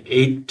 I think,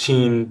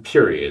 18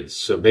 periods,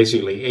 so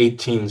basically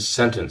 18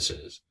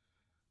 sentences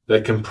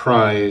that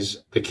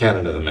comprise the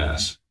canon of the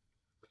Mass.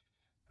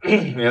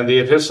 And the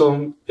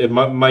epistle, it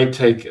might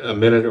take a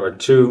minute or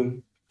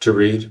two to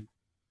read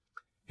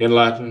in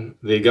Latin.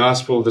 The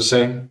gospel, the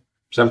same,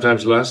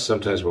 sometimes less,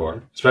 sometimes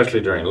more,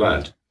 especially during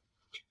Lent.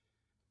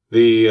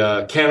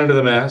 The canon of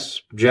the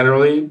Mass,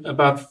 generally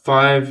about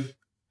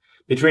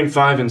between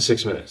 5 and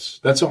 6 minutes.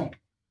 That's all.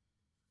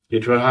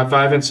 Between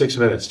 5 and 6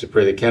 minutes to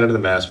pray the canon of the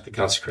Mass with the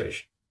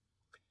consecration.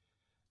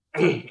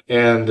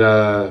 And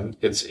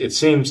it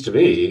seems to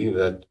me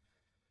that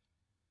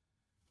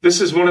this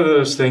is one of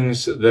those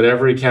things that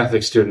every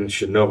Catholic student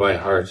should know by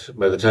heart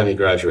by the time he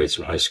graduates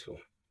from high school,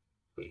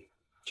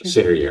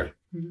 senior year.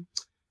 Mm-hmm.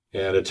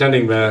 And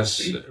attending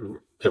Mass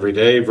every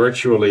day,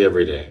 virtually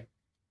every day,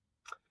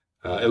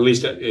 at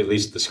least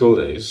the school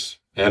days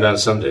and on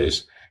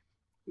Sundays.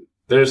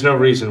 There's no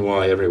reason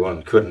why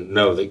everyone couldn't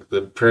know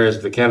the prayers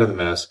of the canon of the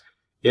Mass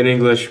in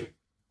English,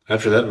 and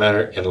for that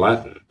matter, in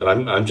Latin. But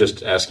I'm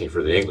just asking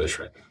for the English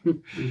right now.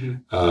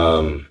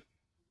 Mm-hmm.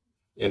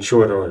 In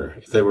short order,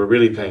 if they were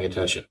really paying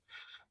attention.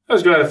 I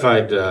was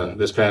gratified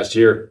this past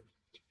year.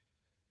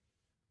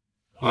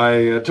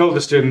 I told the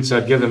students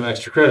I'd give them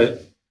extra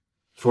credit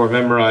for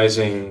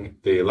memorizing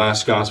the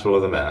last Gospel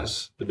of the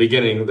Mass, the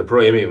beginning, the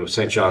proemium of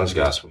St. John's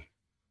Gospel.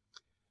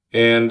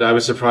 And I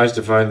was surprised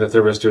to find that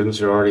there were students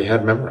who already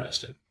had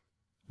memorized it,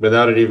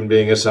 without it even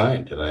being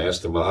assigned. And I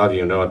asked them, well, how do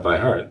you know it by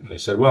heart? And they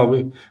said, well,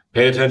 we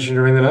pay attention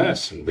during the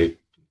Mass, and we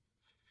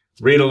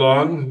read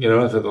along,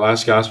 for the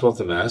last Gospel of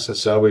the Mass, and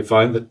so we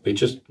find that we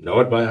just know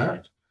it by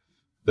heart.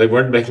 They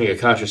weren't making a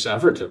conscious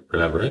effort to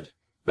remember it,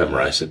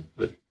 memorize it,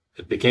 but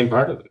it became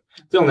part of it.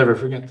 They'll never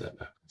forget that.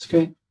 That's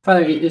great.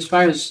 Father, as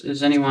far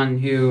as anyone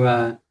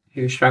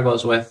who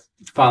struggles with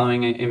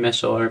following a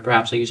missal, or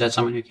perhaps, like you said,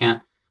 someone who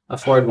can't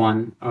afford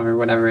one, or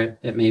whatever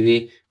it may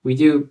be, we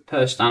do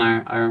post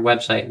on our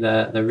website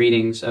the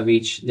readings of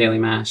each daily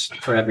Mass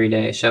for every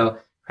day. So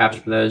perhaps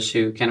for those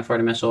who can't afford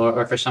a missal,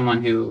 or for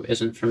someone who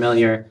isn't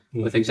familiar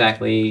with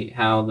exactly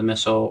how the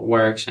missal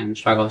works and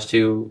struggles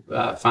to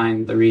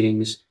find the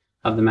readings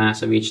of the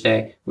Mass of each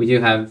day, we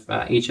do have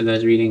each of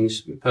those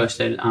readings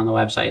posted on the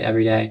website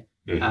every day.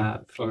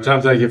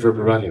 Tom, thank you for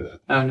providing that.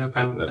 Oh, no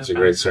problem. That's a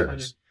great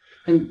service.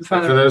 And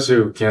Father, for those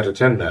who can't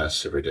attend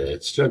Mass every day,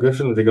 it's still good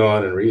for them to go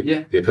on and read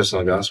the Epistle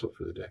and Gospel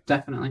for the day.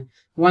 Definitely.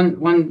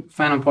 One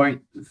final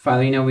point,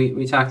 Father.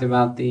 We talked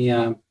about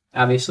the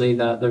obviously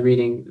the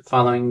reading,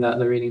 following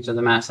the readings of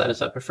the Mass. That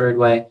is a preferred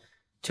way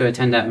to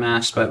attend at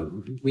Mass, but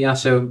we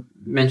also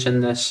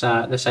mentioned this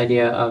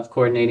idea of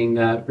coordinating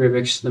the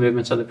rubrics, the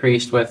movements of the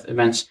priest, with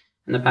events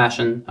in the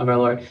Passion of our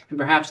Lord. And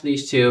perhaps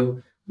these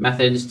two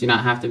methods do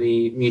not have to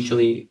be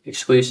mutually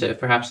exclusive.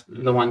 Perhaps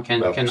the one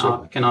can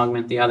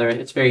augment the other.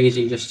 It's very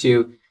easy just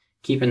to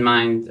keep in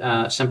mind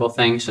simple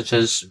things, such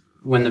as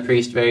when the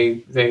priest,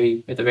 very,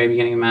 very at the very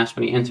beginning of Mass,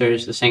 when he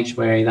enters the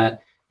sanctuary,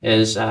 that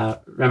is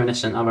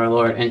reminiscent of our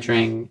Lord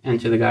entering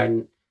into the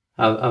Garden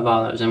of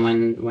Olives. And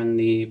when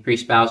the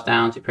priest bows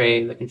down to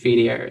pray the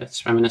Confiteor,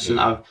 it's reminiscent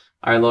of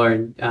our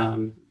Lord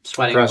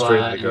sweating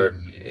blood.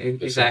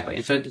 Exactly.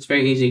 And so it's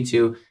very easy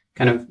to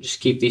kind of just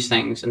keep these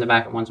things in the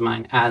back of one's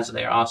mind as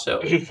they are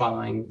also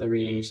following the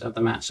readings of the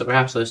Mass. So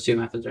perhaps those two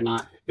methods are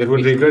not. It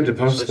would be good to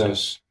post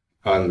those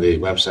on the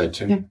website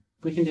too. Yeah,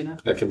 we can do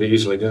that. That can be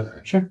easily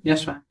done. Sure.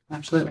 Yes,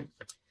 absolutely.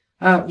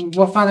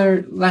 Well,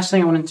 Father, last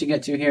thing I wanted to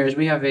get to here is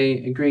we have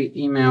a great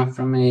email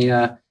from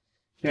a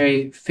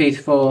very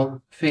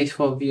faithful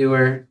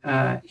viewer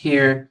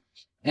here,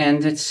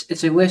 and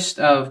it's a list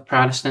of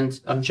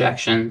Protestant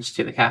objections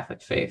to the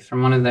Catholic faith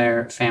from one of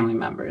their family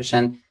members.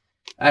 And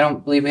I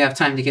don't believe we have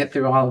time to get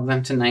through all of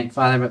them tonight,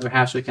 Father, but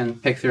perhaps we can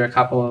pick through a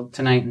couple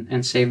tonight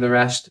and save the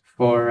rest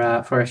for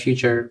a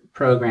future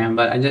program.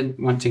 But I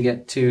did want to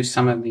get to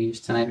some of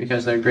these tonight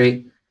because they're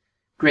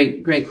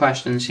great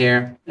questions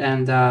here.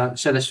 And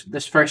so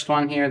this first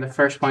one here, the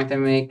first point they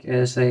make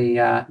is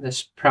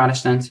this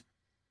Protestant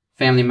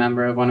family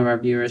member of one of our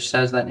viewers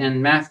says that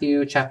in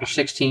Matthew chapter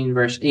 16,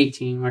 verse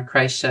 18, where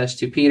Christ says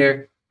to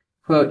Peter,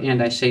 quote,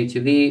 "And I say to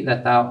thee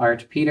that thou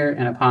art Peter,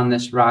 and upon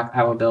this rock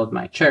I will build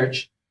my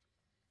church."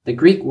 The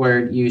Greek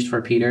word used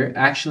for Peter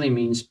actually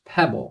means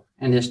pebble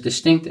and is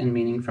distinct in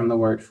meaning from the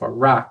word for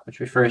rock, which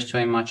refers to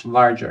a much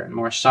larger and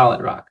more solid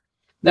rock.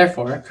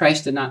 Therefore,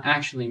 Christ did not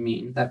actually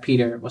mean that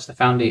Peter was the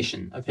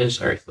foundation of his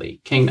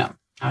earthly kingdom.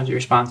 How do you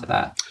respond to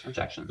that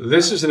objection?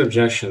 This is an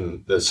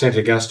objection that St.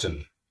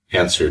 Augustine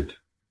answered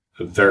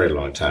a very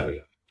long time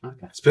ago.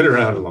 Okay. It's been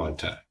around a long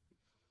time.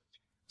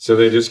 So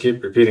they just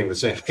keep repeating the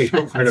same thing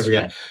over and over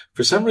again. Right.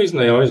 For some reason,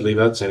 they always leave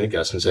out St.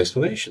 Augustine's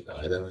explanation, though.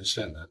 I don't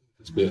understand that.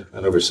 It's been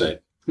an oversight.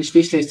 Whose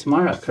feast day is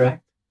tomorrow,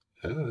 correct?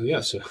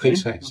 Yes,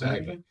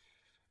 exactly.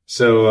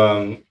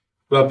 So,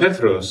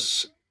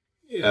 Petros,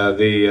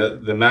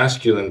 the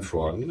masculine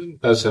form,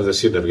 does have the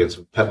significance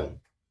of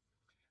pebble.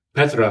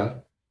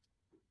 Petra,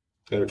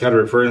 kind of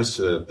refers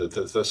to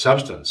the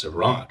substance of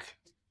rock,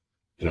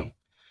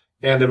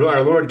 And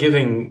our Lord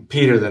giving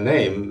Peter the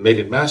name made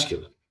it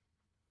masculine,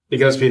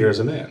 because Peter is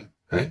a man,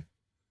 right?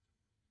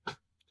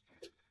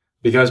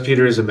 Because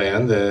Peter is a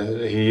man,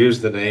 he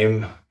used the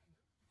name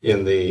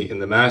in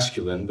the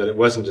masculine, but it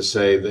wasn't to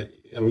say that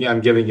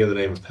I'm giving you the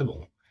name of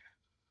pebble.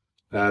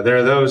 There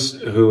are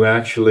those who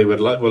actually would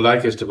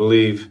like us to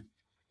believe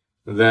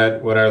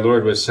that what our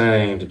Lord was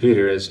saying to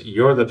Peter is,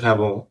 you're the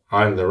pebble,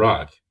 I'm the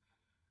rock.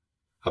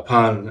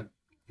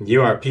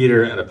 You are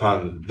Peter, and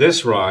upon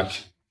this rock,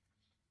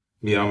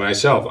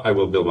 myself, I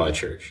will build my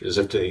church. As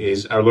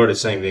if our Lord is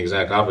saying the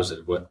exact opposite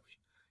of what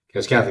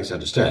as Catholics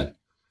understand.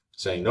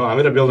 Saying, no, I'm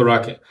going to build a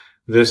rock,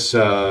 this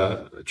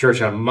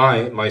church on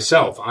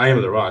myself. I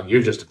am the rock.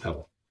 You're just a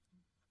pebble.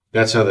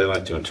 That's how they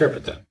like to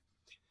interpret that.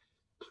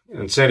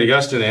 And St.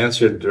 Augustine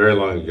answered very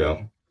long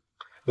ago,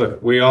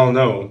 look, we all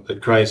know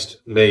that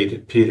Christ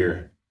made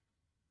Peter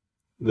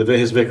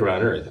his vicar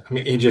on earth. I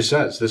mean, he just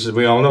says,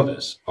 we all know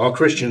this. All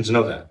Christians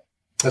know that.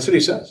 That's what he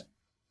says.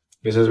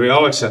 He says, we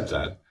all accept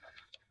that.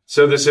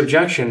 So this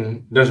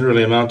objection doesn't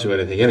really amount to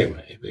anything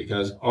anyway,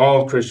 because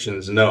all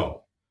Christians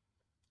know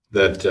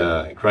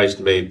that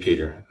Christ made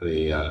Peter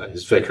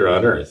his vicar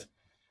on earth.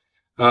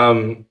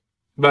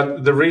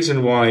 But the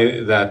reason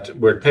why that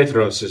word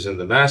Petros is in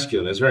the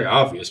masculine is very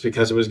obvious,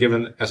 because it was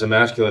given as a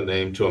masculine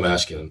name to a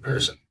masculine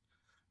person,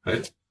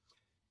 right?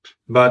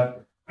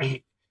 But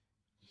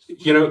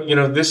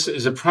this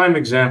is a prime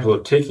example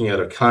of taking out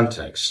of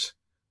context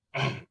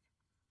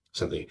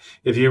something.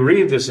 If you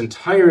read this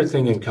entire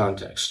thing in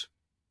context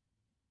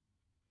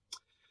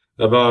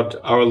about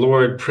our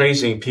Lord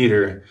praising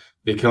Peter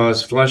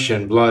because flesh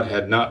and blood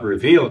had not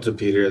revealed to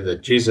Peter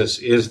that Jesus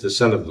is the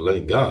Son of the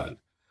living God,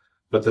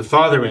 but the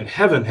Father in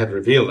heaven had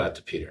revealed that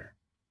to Peter,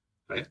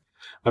 right?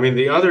 I mean,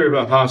 the other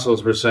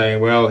apostles were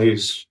saying, well,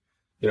 he's,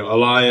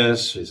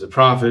 Elias, he's a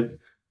prophet.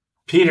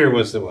 Peter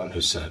was the one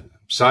who said,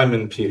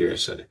 Simon Peter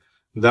said,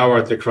 thou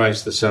art the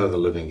Christ, the Son of the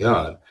living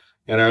God.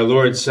 And our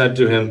Lord said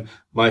to him,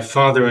 my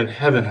Father in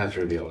heaven hath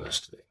revealed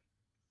this to thee.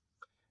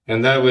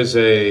 And that was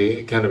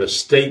a kind of a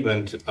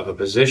statement of a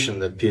position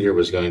that Peter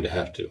was going to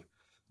have to,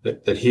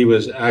 that he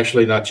was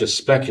actually not just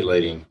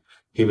speculating,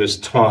 he was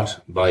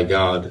taught by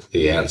God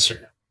the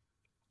answer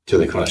to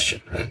the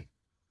question, right?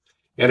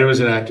 And it was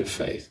an act of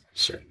faith,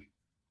 certainly.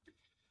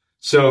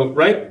 So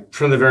right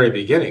from the very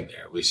beginning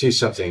there, we see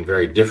something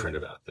very different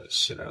about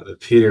this, that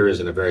Peter is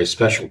in a very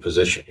special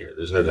position here.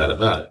 There's no doubt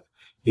about it.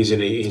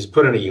 He's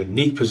put in a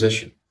unique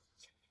position.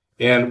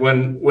 And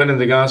when in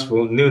the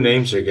gospel new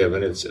names are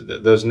given,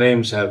 those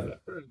names have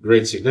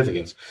great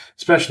significance,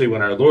 especially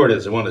when our Lord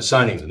is the one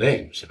assigning the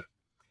names.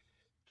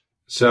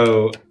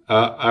 So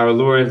our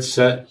Lord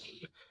said,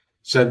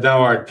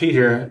 thou art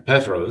Peter,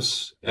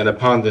 Petros, and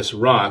upon this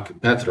rock,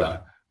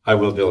 Petra, I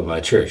will build my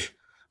church.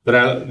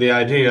 But the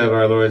idea of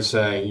our Lord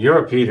saying,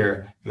 you're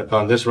Peter, and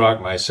upon this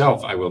rock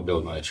myself, I will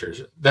build my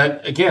church.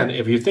 That, again,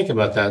 if you think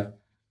about that,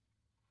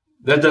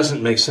 that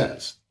doesn't make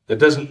sense. It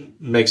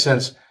doesn't make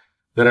sense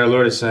that our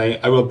Lord is saying,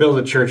 I will build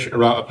a church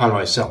upon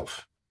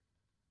myself.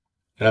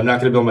 And I'm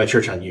not going to build my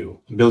church on you.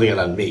 I'm building it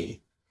on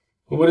me.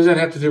 Well, what does that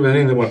have to do with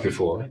anything that went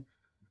before?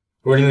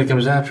 Or anything that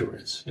comes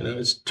afterwards?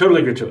 It's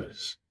totally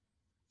gratuitous.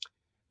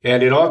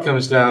 And it all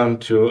comes down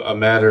to a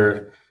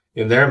matter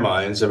in their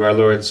minds of our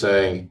Lord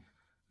saying,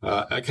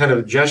 a kind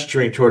of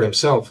gesturing toward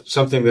himself,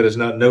 something that is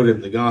not noted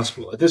in the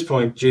gospel. At this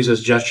point,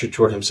 Jesus gestured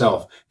toward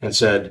himself and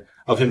said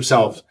of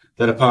himself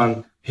that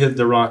upon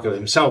the rock of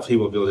himself, he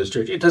will build his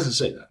church. It doesn't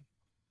say that.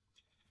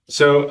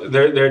 So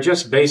they're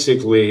just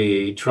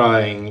basically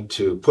trying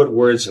to put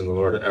words in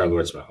our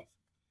Lord's mouth.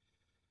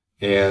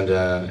 And,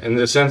 in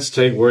a sense,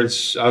 take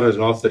words out of his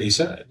mouth that he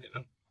said,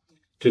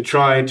 to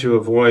try to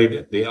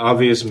avoid the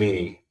obvious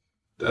meaning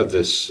of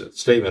this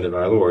statement of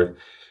our Lord,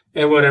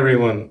 and what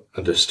everyone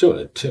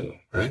understood too,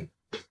 right?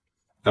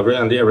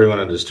 Everyone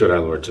understood our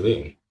Lord to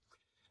mean.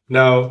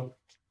 Now,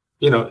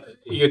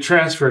 you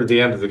transfer to the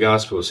end of the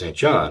Gospel of St.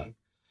 John,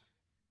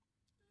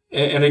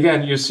 and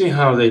again, you see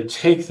how they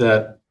take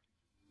that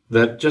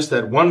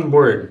one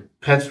word,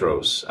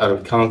 Petros, out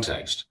of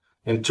context,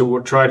 and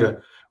to try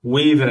to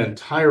weave an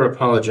entire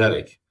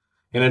apologetic,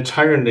 an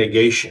entire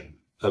negation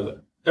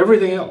of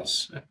everything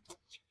else.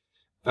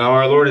 Now,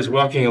 our Lord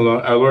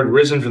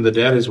risen from the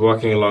dead is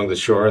walking along the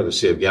shore of the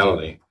Sea of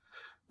Galilee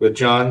with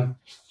John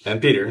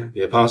and Peter,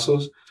 the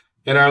apostles.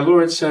 And our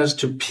Lord says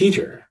to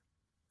Peter,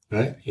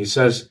 right? He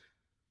says,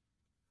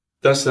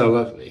 dost thou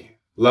love me?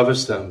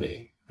 Lovest thou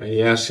me? And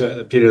he asks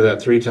Peter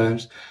that 3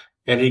 times.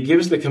 And he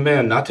gives the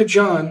command, not to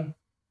John,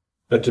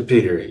 but to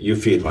Peter, you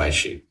feed my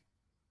sheep.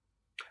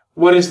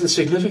 What is the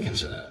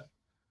significance of that?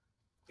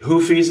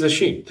 Who feeds the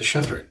sheep? The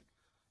shepherd.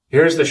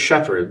 Here's the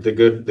shepherd, the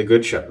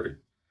good shepherd,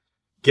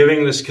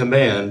 giving this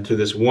command to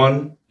this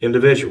one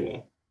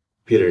individual.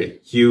 Peter,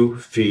 you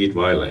feed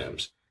my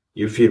lambs.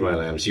 You feed my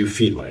lambs. You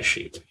feed my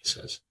sheep, he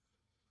says.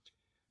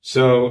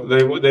 So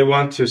they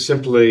want to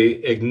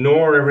simply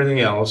ignore everything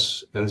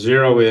else and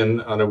zero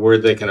in on a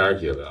word they can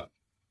argue about.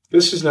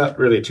 This is not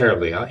really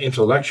terribly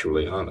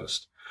intellectually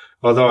honest,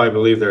 although I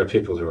believe there are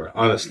people who are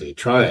honestly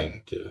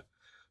trying to,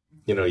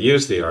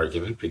 use the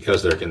argument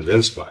because they're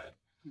convinced by it.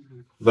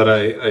 But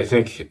I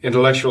think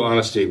intellectual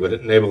honesty would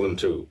enable them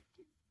to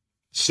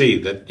see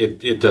that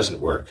it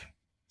doesn't work.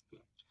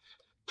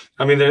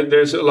 I mean,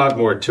 there's a lot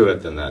more to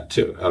it than that,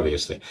 too,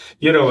 obviously.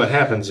 You know what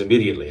happens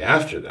immediately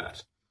after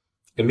that?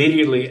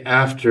 Immediately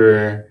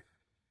after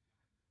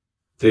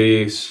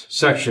the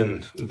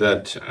section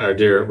that our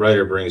dear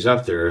writer brings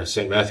up there,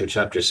 St. Matthew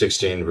chapter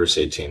 16, verse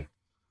 18,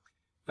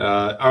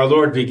 our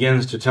Lord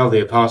begins to tell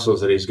the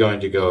apostles that he's going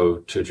to go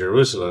to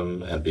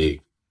Jerusalem and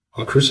be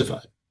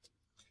crucified.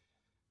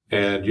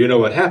 And you know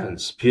what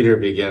happens? Peter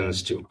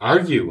begins to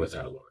argue with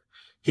our Lord.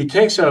 He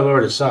takes our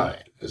Lord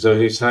aside as though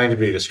he's trying to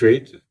be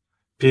discreet.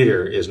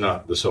 Peter is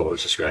not the soul of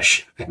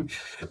discretion.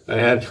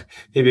 And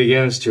he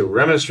begins to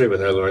remonstrate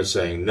with our Lord,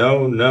 saying,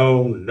 no,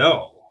 no,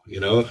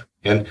 no,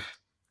 And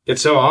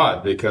it's so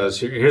odd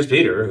because here's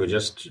Peter, who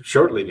just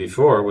shortly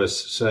before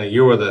was saying,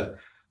 you are the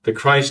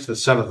Christ, the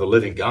Son of the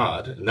living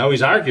God. And now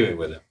he's arguing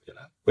with him.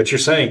 What you're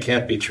saying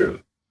can't be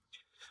true.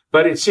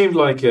 But it seemed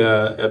like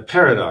a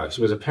paradox.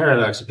 It was a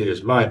paradox in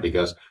Peter's mind,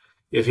 because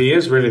if he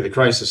is really the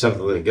Christ, the Son of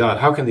the living God,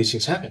 how can these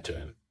things happen to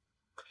him?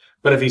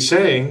 But if he's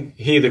saying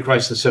he, the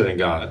Christ, the Son of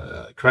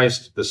God,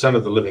 Christ, the Son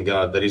of the living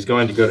God, that he's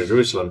going to go to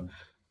Jerusalem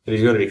and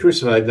he's going to be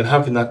crucified, then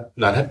how can that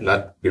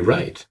not be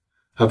right?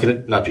 How can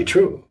it not be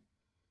true?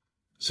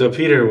 So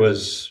Peter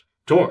was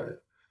torn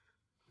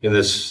in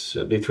this,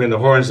 between the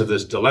horns of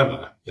this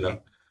dilemma.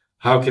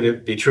 How can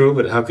it be true,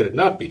 but how could it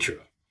not be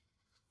true?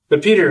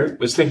 But Peter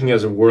was thinking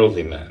as a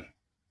worldly man,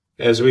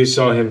 as we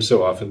saw him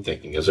so often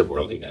thinking as a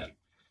worldly man.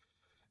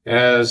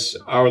 As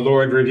our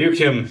Lord rebuked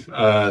him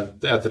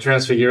at the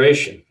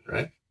Transfiguration,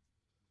 right?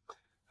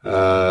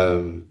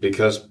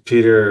 Because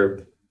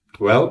Peter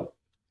thought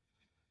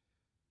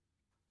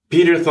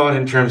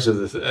in terms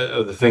of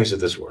the things of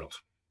this world.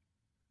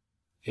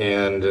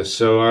 And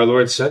so our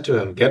Lord said to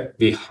him, "Get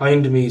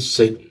behind me,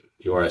 Satan.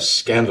 You are a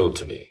scandal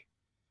to me."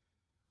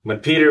 When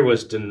Peter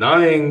was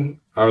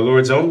denying our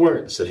Lord's own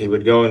words that he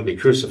would go and be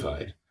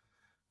crucified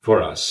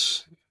for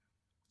us,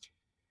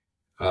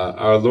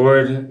 our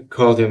Lord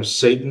called him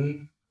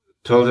Satan,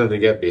 told him to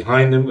get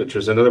behind him, which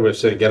was another way of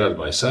saying, get out of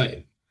my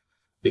sight,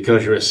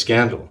 because you're a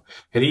scandal.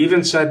 And he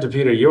even said to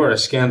Peter, you are a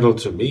scandal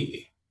to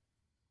me.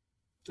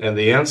 And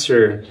the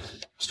answer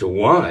as to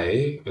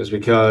why was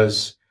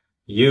because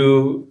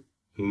you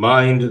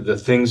mind the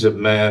things of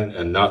man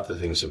and not the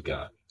things of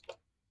God.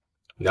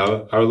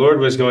 Now, our Lord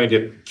was going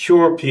to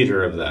cure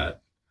Peter of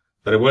that,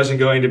 but it wasn't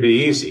going to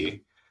be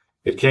easy.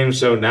 It came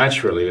so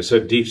naturally, it was so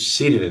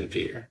deep-seated in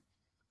Peter.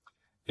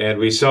 And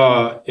we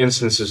saw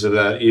instances of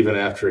that even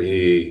after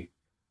he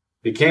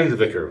became the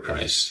vicar of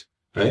Christ,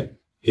 right?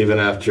 Even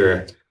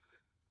after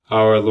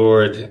our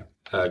Lord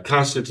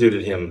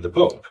constituted him the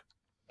Pope.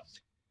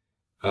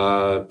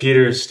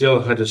 Peter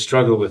still had to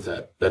struggle with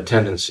that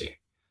tendency.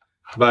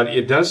 But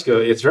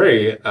it's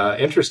very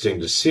interesting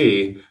to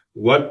see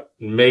what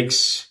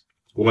makes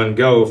one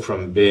go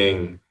from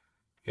being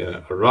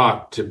a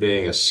rock to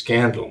being a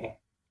scandal,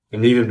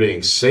 and even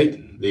being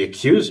Satan, the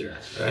accuser,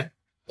 right?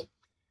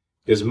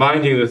 Is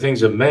minding the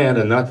things of man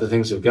and not the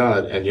things of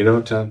God.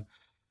 And Tom,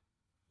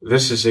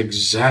 this is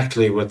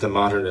exactly what the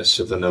modernists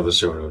of the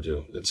Novus Ordo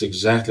do. That's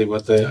exactly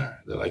what they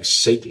are. They're like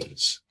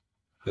Satans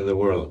in the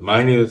world,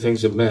 minding the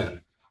things of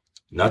man,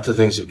 not the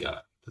things of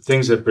God. The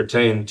things that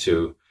pertain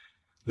to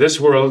this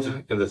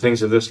world and the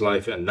things of this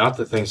life, and not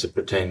the things that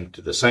pertain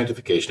to the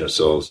sanctification of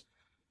souls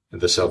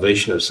and the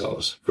salvation of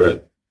souls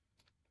for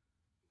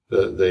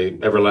the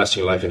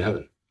everlasting life in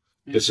heaven.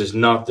 This is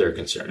not their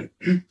concern.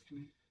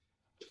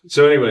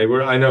 So anyway,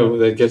 I know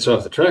that gets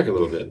off the track a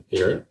little bit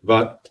here,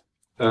 but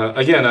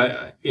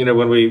again,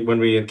 when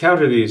we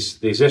encounter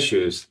these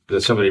issues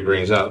that somebody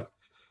brings up,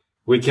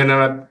 we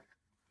cannot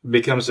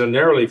become so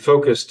narrowly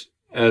focused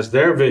as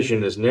their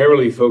vision is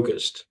narrowly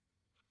focused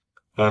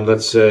on,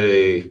 let's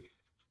say,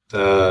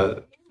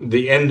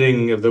 the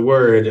ending of the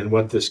word and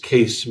what this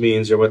case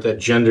means or what that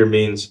gender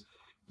means.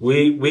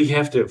 We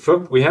have to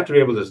be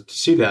able to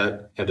see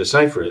that and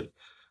decipher it.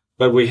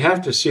 But we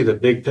have to see the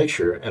big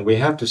picture, and we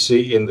have to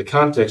see in the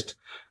context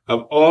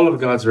of all of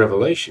God's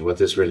revelation what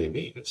this really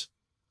means.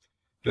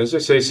 And as I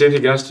say, St.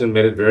 Augustine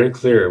made it very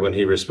clear when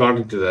he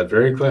responded to that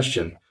very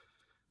question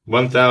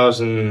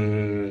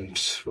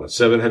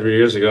 1,700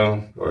 years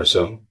ago or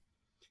so,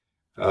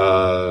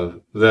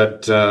 that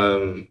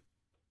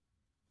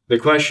the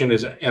question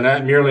is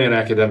merely an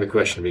academic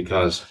question,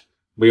 because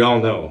we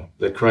all know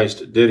that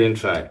Christ did, in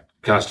fact,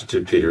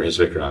 constitute Peter his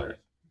vicar on earth.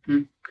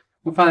 Mm-hmm.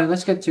 Well, Father,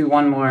 let's get to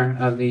one more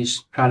of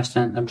these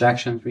Protestant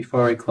objections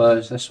before we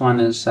close. This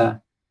one's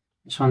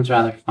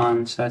rather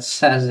fun. So it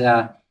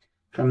says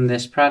from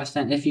this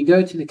Protestant, if you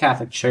go to the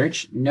Catholic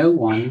Church, no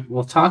one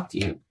will talk to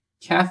you.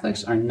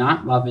 Catholics are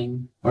not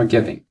loving or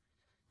giving.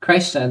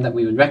 Christ said that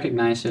we would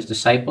recognize his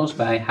disciples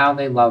by how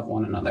they love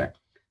one another.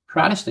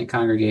 Protestant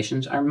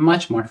congregations are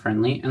much more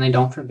friendly, and they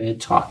don't forbid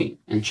talking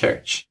in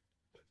church.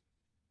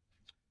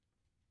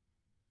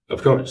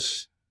 Of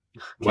course.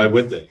 Why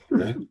would they,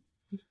 right?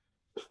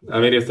 I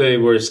mean, if they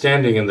were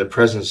standing in the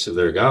presence of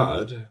their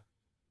God,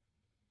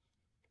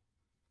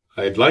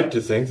 I'd like to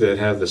think they'd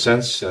have the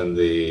sense and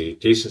the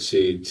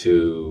decency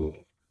to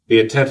be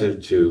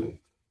attentive to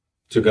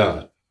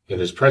God in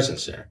his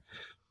presence there.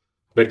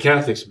 But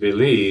Catholics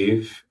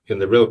believe in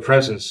the real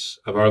presence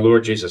of our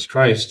Lord Jesus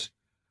Christ,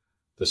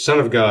 the Son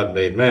of God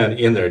made man,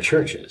 in their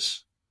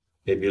churches.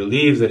 They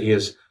believe that he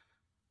is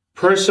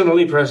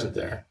personally present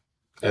there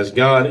as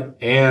God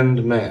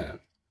and man,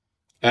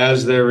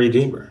 as their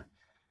Redeemer.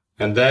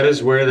 And that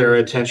is where their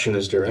attention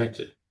is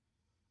directed.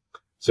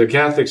 So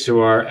Catholics who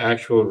are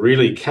actual,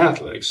 really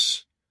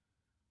Catholics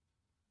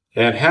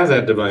and have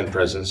that divine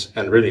presence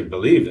and really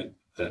believe it,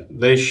 that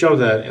they show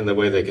that in the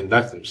way they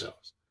conduct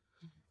themselves.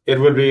 It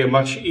would be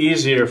much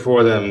easier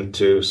for them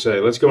to say,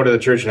 let's go to the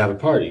church and have a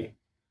party.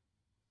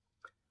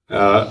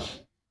 But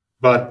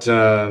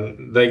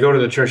they go to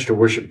the church to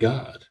worship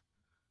God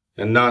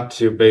and not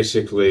to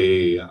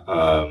basically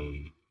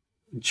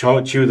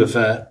chew the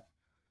fat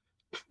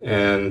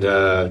and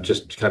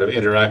just kind of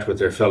interact with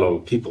their fellow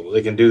people.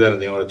 They can do that in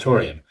the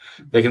auditorium.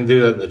 They can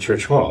do that in the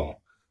church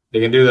hall. They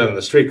can do that in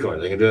the street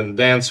corner. They can do it in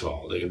the dance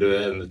hall. They can do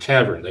it in the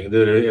tavern. They can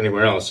do it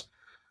anywhere else.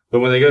 But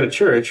when they go to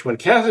church, when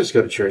Catholics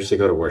go to church, they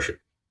go to worship.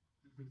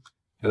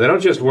 And they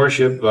don't just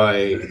worship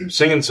by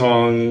singing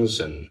songs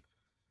and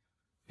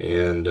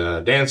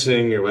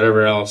dancing or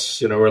whatever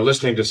else, or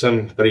listening to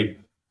somebody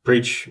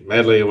preach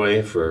madly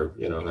away for,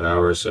 an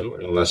hour or so,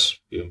 unless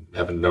you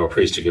happen to know a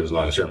priest who gives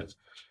long sermons.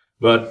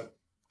 But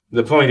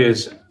the point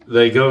is,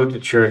 they go to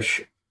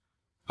church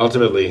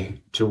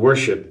ultimately to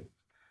worship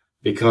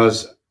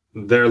because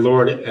their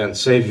Lord and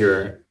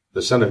Savior,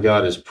 the Son of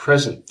God, is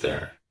present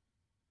there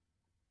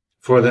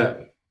for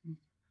them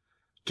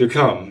to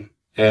come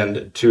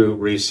and to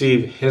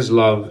receive his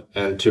love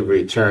and to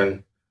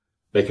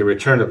make a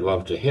return of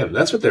love to him.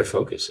 That's what their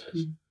focus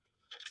is.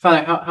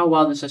 Father, how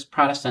well does this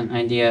Protestant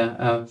idea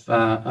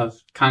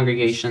of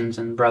congregations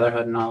and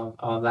brotherhood and all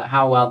of that,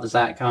 how well does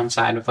that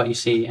coincide with what you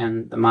see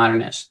in the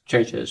modernist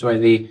churches, where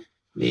the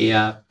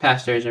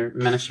pastors or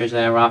ministers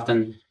there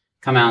often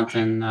come out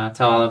and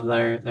tell all of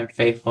their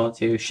faithful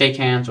to shake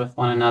hands with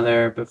one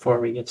another before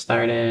we get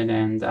started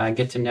and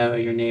get to know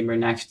your neighbor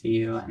next to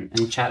you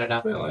and chat it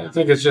up? Well, I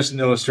think it's just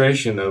an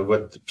illustration of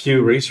what the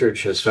Pew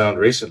Research has found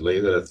recently,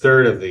 that a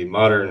third of the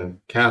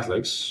modern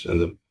Catholics and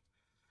the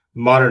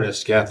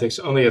modernist Catholics,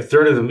 only a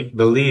third of them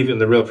believe in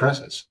the real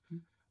presence.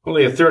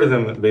 Only a third of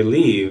them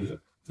believe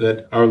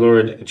that our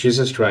Lord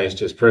Jesus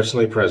Christ is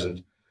personally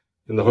present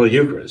in the Holy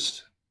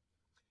Eucharist.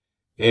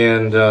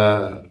 And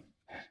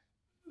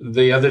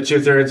the other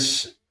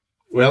two-thirds,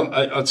 well,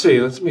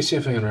 let me see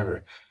if I can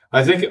remember.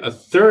 I think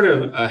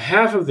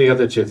half of the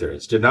other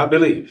two-thirds did not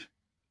believe.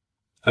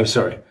 I'm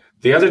sorry.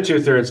 The other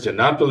two-thirds did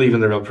not believe in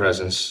the real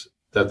presence,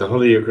 that the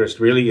Holy Eucharist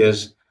really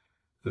is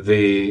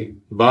the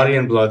body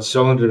and blood,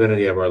 soul and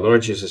divinity of our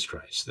Lord Jesus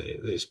Christ.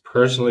 He's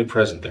personally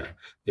present there.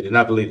 They did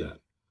not believe that.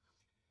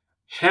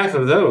 Half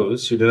of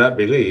those who do not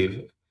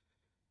believe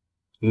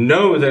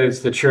know that it's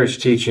the church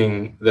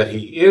teaching that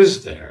he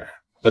is there,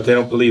 but they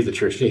don't believe the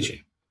church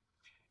teaching.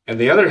 And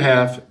the other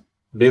half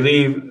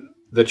believe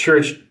the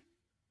church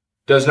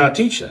does not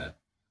teach that.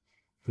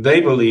 They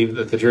believe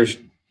that the church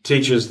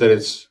teaches that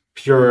it's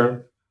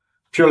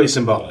purely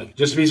symbolic,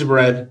 just a piece of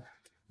bread,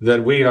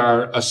 that we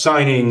are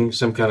assigning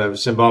some kind of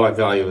symbolic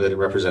value that it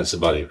represents the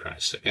body of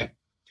Christ. Okay,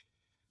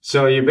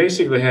 so you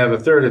basically have a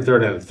third, and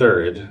a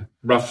third,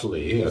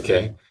 roughly.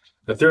 Okay,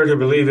 a third who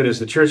believe it is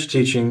the church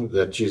teaching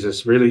that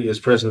Jesus really is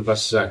present in the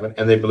Blessed Sacrament,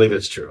 and they believe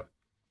it's true.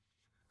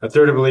 A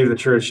third who believe the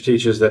church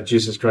teaches that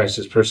Jesus Christ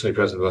is personally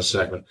present in the Blessed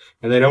Sacrament,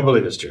 and they don't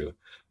believe it's true.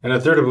 And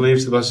a third who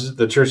believes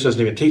the church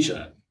doesn't even teach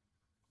that,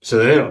 so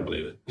they don't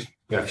believe it.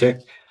 Okay.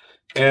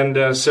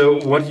 And so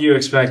what do you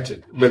expect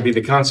would be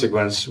the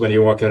consequence when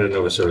you walk into a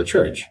Novus Ordo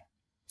church?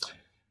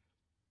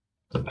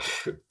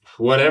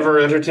 Whatever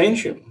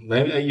entertains you.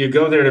 You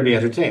go there to be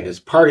entertained. It's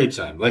party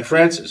time. Like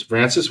Francis.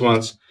 Francis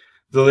wants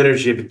the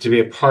liturgy to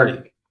be a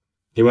party.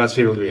 He wants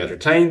people to be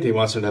entertained. He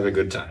wants them to have a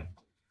good time.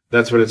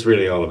 That's what it's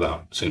really all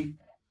about. See?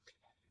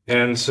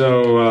 And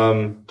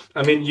so,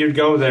 you'd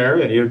go there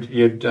and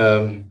you'd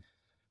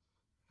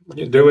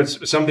do what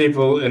some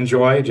people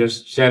enjoy,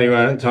 just standing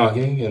around and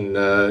talking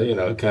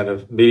and, kind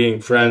of meeting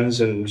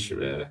friends and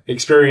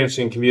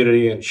experiencing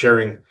community and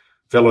sharing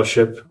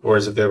fellowship, or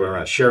is it the other way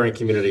around? Sharing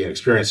community and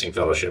experiencing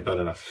fellowship. I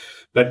don't know.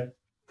 But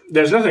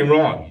there's nothing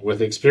wrong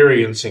with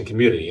experiencing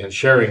community and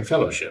sharing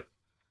fellowship.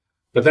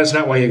 But that's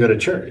not why you go to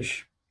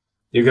church.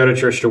 You go to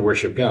church to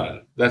worship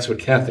God. That's what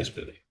Catholics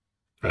believe,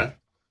 right?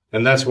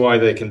 And that's why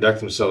they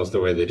conduct themselves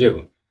the way they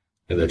do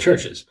in their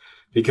churches.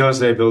 Because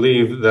they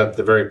believe that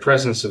the very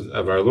presence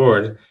of our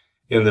Lord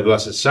in the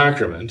Blessed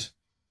Sacrament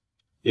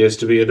is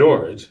to be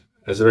adored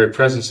as the very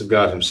presence of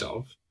God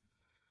himself.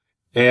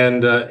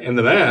 And in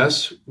the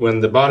Mass,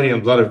 when the body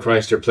and blood of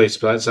Christ are placed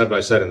side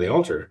by side on the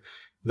altar,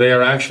 they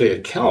are actually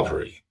at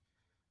Calvary.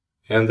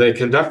 And they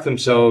conduct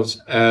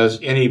themselves as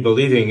any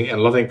believing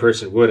and loving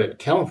person would at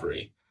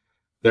Calvary.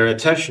 Their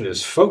attention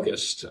is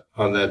focused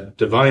on that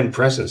divine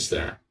presence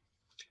there,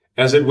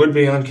 as it would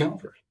be on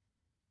Calvary.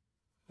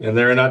 And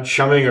they're not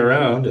chumming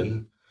around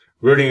and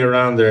rooting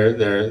around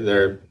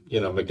their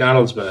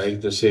McDonald's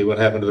bag to see what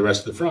happened to the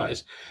rest of the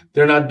fries.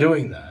 They're not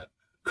doing that,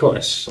 of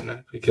course,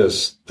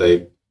 because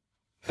they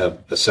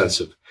have a sense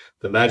of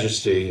the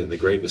majesty and the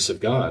greatness of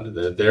God.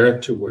 They're there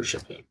to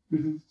worship him.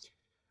 Mm-hmm.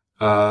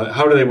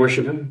 How do they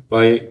worship him?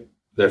 By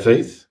their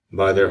faith,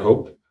 by their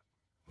hope,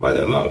 by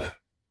their love.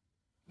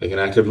 Like an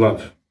act of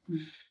love.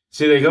 Mm-hmm.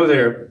 See, they go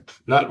there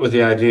not with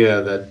the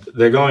idea that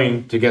they're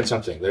going to get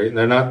something.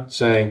 They're not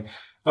saying,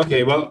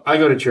 okay, well, I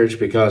go to church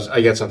because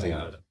I get something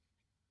out of it.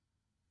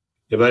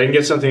 If I didn't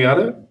get something out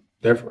of it,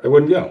 therefore I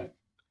wouldn't go.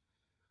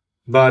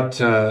 But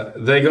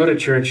they go to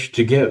church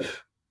to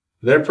give.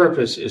 Their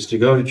purpose is to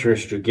go to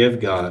church to give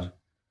God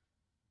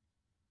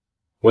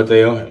what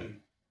they owe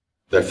him.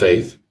 Their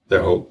faith,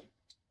 their hope,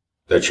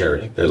 their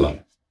charity, their love.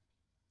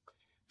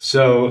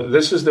 So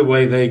this is the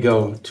way they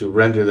go to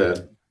render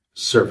that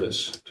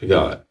service to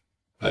God,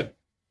 by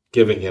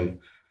giving him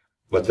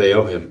what they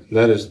owe him.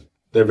 That is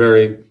their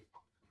very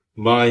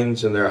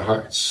minds and their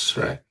hearts,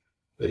 right,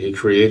 that he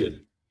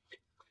created.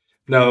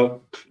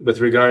 Now, with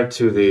regard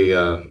to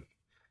the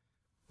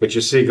what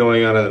you see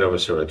going on in the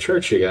Novus Ordo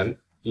Church again,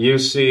 you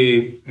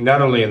see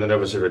not only in the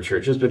Novus Ordo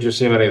churches, but you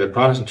see many of the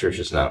Protestant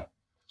churches now.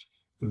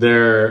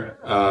 They're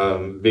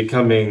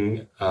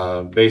becoming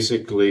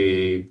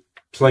basically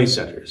play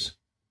centers.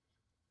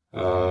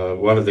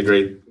 One of the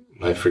great,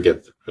 I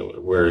forget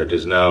where it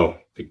is now,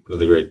 one of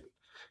the great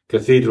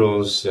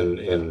cathedrals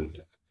in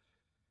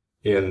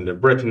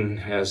Britain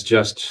has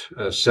just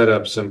set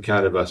up some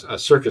kind of a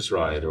circus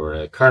ride or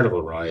a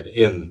carnival ride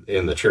in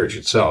the church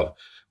itself,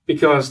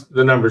 because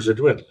the numbers are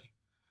dwindling.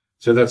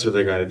 So that's what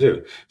they're going to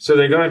do. So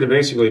they're going to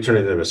basically turn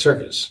it into a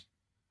circus.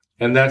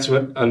 And that's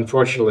what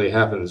unfortunately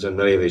happens in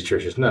many of these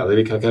churches now. They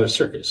become kind of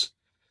circus.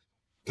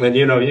 And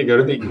you went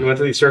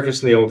to the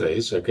circus in the old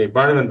days. Okay,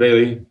 Barnum and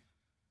Bailey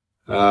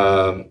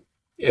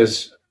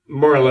is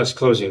more or less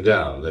closing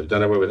down. They've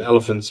done away with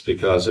elephants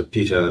because of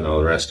PETA and all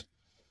the rest.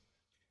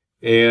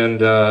 And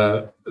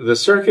the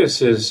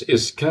circus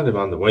is kind of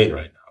on the wane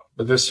right now.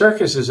 But the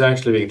circus is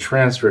actually being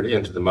transferred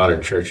into the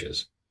modern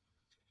churches,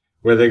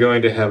 where they're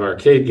going to have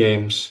arcade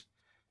games,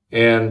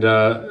 and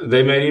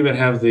they may even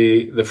have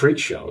the freak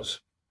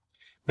shows.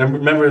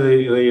 Remember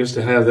they used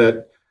to have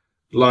that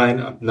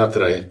line, not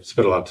that I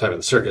spent a lot of time in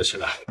the circus or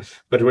not,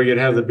 but where you'd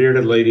have the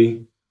bearded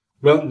lady.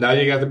 Well, now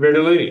you got the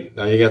bearded lady.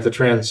 Now you got the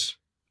trans,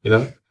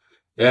 And,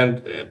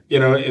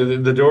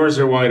 the doors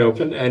are wide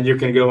open, and you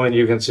can go in,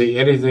 you can see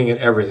anything and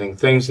everything,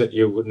 things that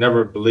you would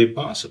never believe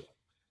possible.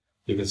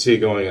 You can see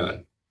going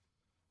on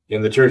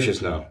in the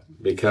churches now,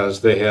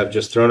 because they have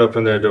just thrown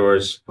open their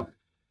doors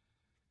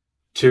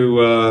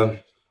to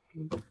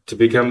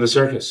become the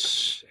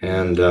circus.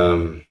 And,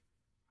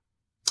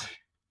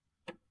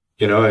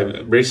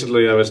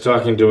 recently I was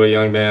talking to a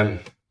young man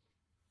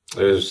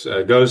who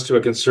goes to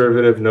a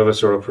conservative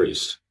Novus Ordo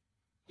priest.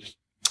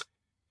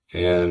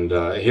 And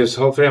his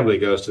whole family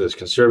goes to this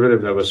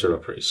conservative Novus Ordo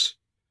priest.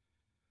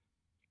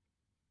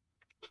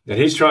 And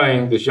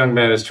this young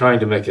man is trying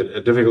to make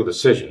a difficult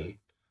decision.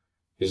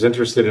 He's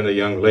interested in a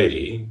young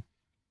lady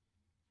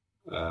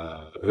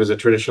who's a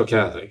traditional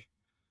Catholic.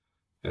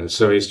 And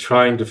so he's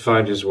trying to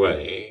find his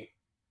way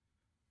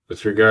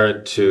with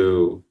regard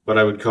to what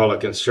I would call a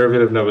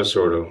conservative Novus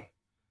Ordo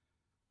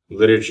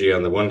liturgy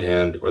on the one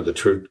hand, or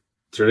the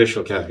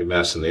traditional Catholic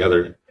Mass on the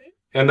other,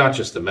 and not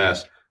just the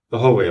Mass, the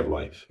whole way of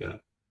life,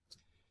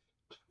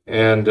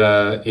 And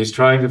he's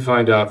trying to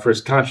find out, for his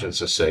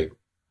conscience's sake,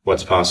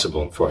 what's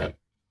possible for him.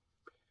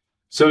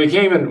 So he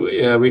came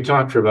and we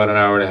talked for about an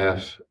hour and a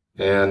half,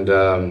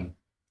 and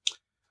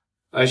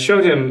I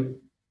showed him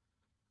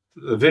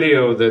the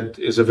video that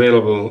is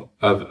available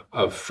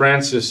of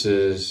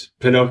Francis's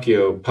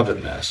Pinocchio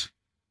puppet mass.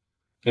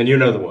 And you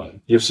know the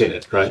one. You've seen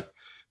it, right?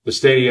 The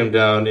stadium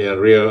down in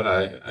Rio,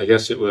 I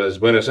guess it was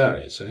Buenos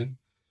Aires, right?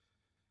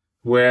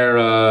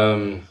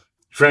 Where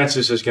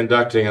Francis is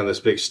conducting on this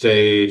big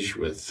stage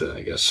with,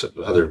 I guess,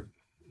 other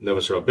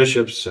Novus Ordo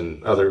bishops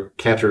and other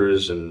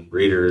cantors and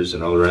readers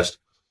and all the rest.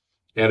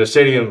 And a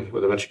stadium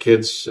with a bunch of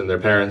kids and their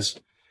parents.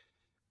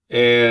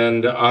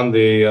 And on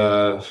the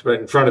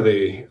right in front of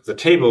the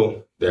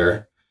table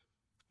there,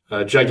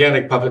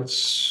 gigantic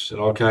puppets and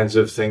all kinds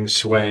of things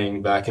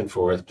swaying back and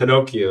forth.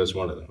 Pinocchio is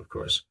one of them, of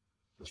course.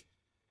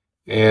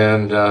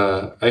 And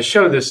I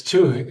showed this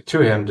to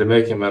him to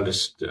make him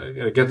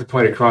get the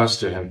point across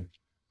to him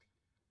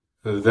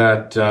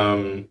that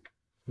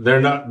they're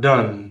not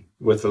done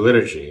with the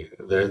liturgy.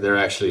 They're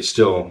actually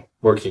still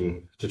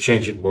working to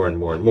change it more and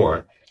more and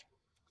more.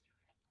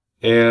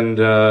 And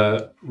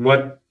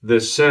what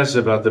this says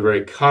about the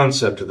very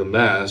concept of the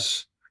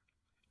Mass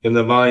in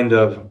the mind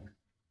of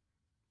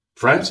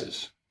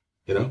Francis,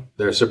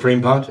 their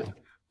supreme pontiff.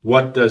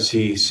 What does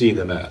he see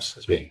the Mass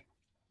as being?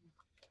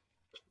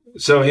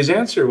 So his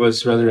answer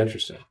was rather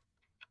interesting.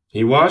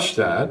 He watched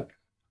that.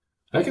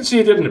 I can see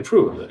he didn't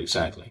approve of it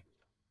exactly.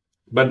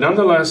 But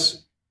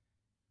nonetheless,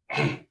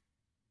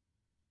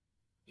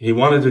 he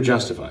wanted to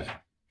justify it.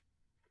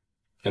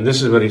 And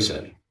this is what he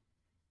said.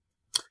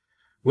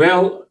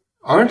 Well,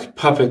 aren't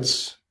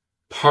puppets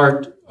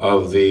part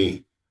of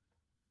the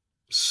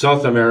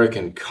South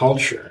American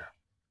culture?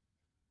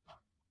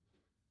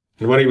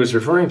 And what he was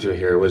referring to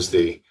here was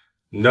the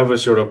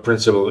Novus Ordo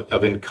principle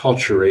of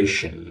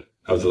enculturation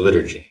of the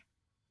liturgy.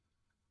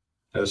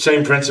 Now, the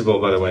same principle,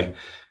 by the way,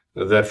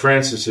 that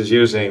Francis is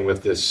using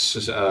with this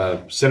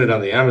Synod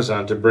on the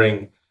Amazon to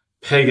bring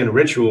pagan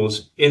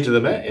rituals into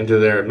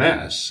their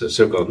Mass, the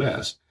so-called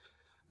Mass.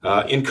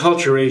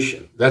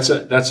 Enculturation. That's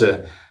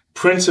a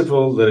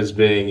principle that is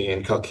being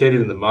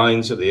inculcated in the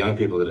minds of the young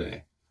people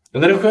today.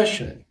 And they don't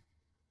question it.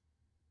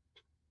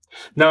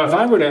 Now, if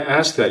I were to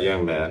ask that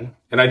young man,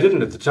 and I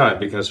didn't at the time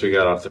because we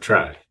got off the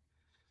track,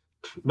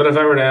 but if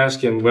I were to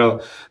ask him,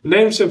 well,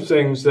 name some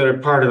things that are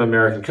part of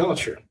American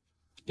culture,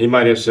 he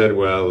might have said,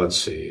 well, let's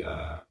see,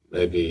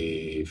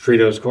 maybe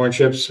Fritos corn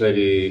chips,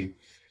 maybe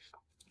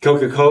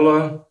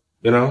Coca-Cola,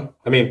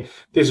 I mean,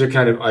 these are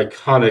kind of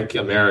iconic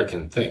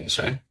American things,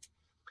 right?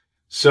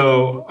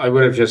 So I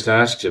would have just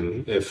asked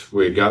him if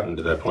we had gotten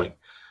to that point.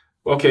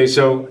 Okay,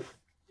 so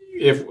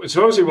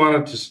suppose he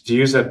wanted to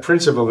use that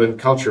principle of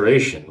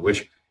enculturation,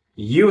 which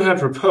you have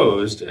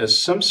proposed as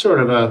some sort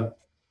of a,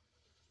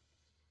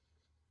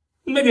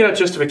 maybe not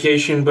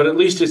justification, but at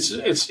least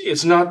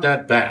it's not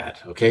that bad,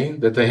 okay,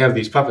 that they have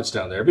these puppets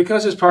down there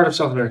because it's part of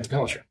South American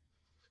culture.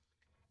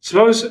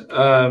 Suppose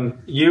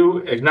you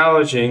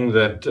acknowledging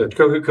that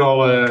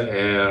Coca-Cola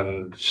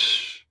and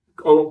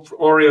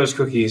Oreos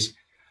cookies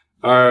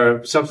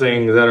are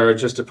something that are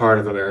just a part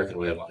of American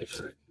way of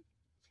life.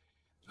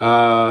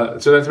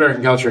 So that's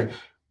American culture.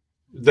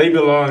 They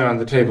belong on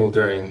the table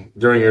during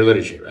your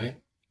liturgy, right?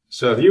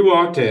 So if you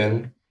walked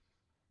in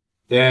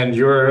and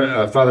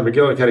your Father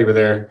McGillicuddy were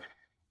there,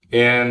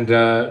 and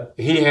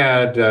he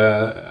had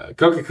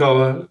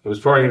Coca-Cola, it was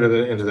pouring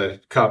into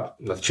the cup,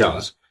 not the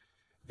chalice,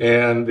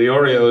 and the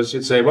Oreos,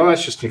 you'd say, well,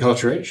 that's just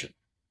enculturation.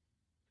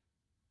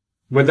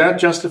 Would that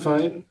justify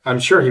it? I'm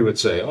sure he would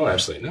say, oh,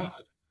 absolutely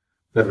not.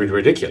 That'd be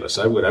ridiculous.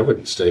 I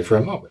wouldn't stay for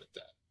a moment at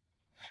that.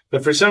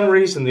 But for some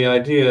reason, the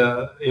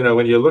idea,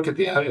 when you look at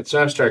its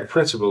abstract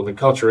principle of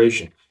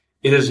enculturation,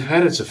 it has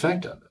had its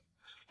effect on them.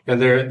 And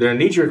their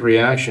knee-jerk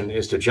reaction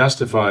is to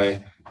justify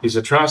these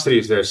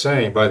atrocities they're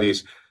saying by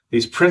these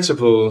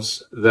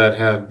principles that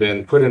have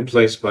been put in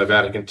place by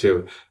Vatican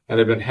II and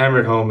have been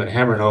hammered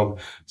home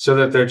so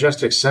that they're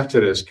just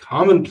accepted as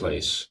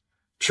commonplace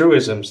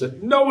truisms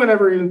that no one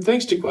ever even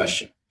thinks to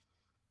question.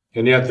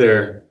 And yet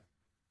they're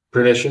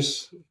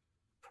pernicious,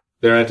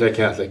 they're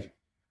anti-Catholic,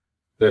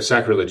 they're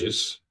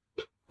sacrilegious,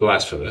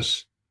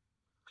 blasphemous,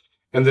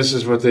 and this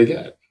is what they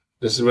get.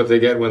 This is what they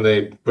get when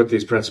they put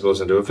these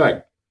principles into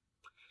effect.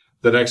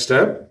 The next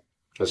step,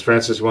 as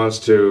Francis wants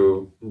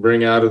to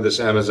bring out of this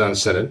Amazon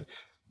Synod,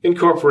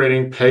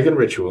 incorporating pagan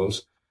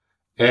rituals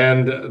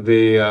and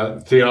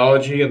the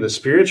theology and the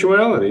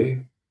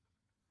spirituality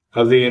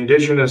of the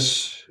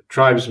indigenous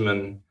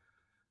tribesmen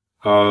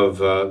of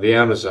the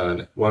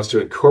Amazon, wants to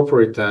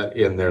incorporate that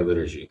in their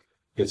liturgy.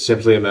 It's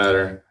simply a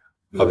matter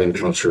of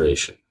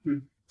enculturation.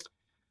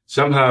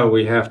 Somehow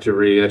we have to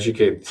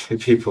re-educate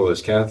people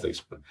as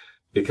Catholics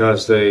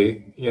because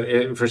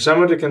for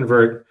someone to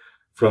convert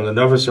from the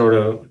Novus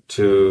Ordo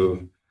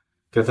to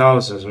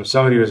Catholicism,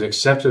 somebody who has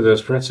accepted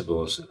those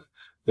principles,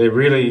 they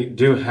really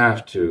do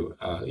have to,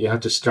 you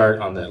have to start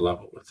on that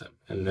level with them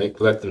and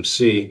let them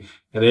see,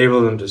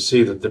 enable them to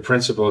see that the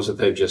principles that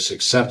they've just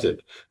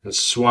accepted and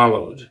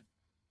swallowed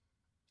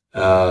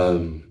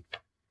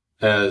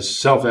as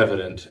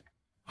self-evident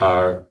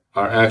are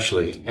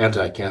actually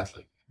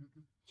anti-Catholic.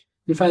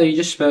 And Father, you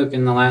just spoke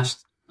in the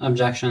last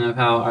objection of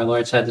how our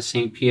Lord said to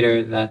St.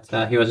 Peter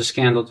that he was a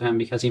scandal to him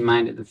because he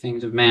minded the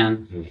things of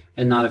man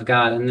and not of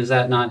God. And is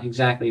that not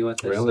exactly what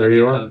this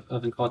idea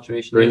of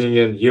enculturation bringing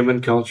in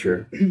human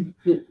culture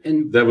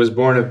that was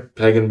born of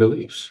pagan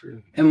beliefs?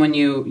 And when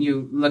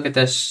you look at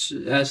this,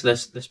 as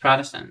this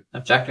Protestant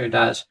objector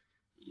does,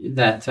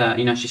 that,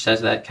 she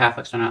says that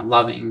Catholics are not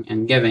loving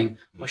and giving.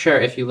 Well, sure,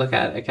 if you look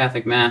at a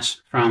Catholic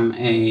Mass from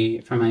a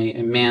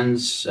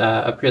man's,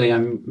 a purely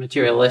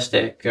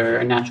materialistic or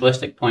a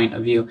naturalistic point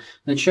of view,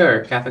 then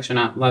sure, Catholics are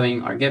not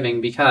loving or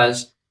giving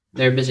because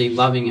they're busy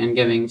loving and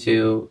giving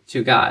to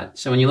God.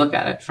 So when you look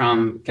at it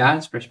from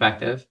God's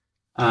perspective,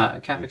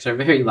 Catholics are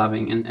very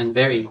loving and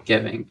very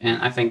giving.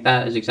 And I think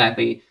that is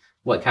exactly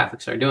what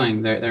Catholics are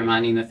doing. They're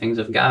minding the things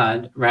of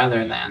God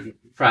rather than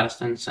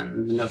Protestants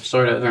and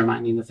sort of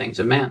reminding the things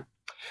of man.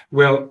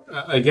 Well,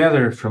 I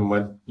gather from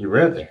what you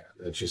read there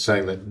that you're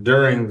saying that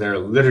during their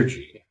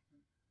liturgy,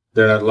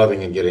 they're not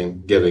loving and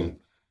giving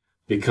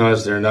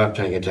because they're not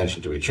paying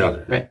attention to each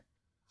other. Right.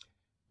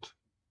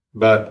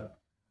 But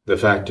the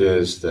fact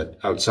is that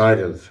outside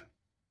of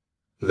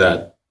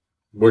that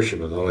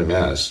worship of the Holy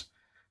Mass,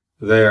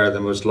 they are the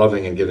most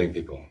loving and giving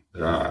people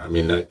there are. I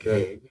mean,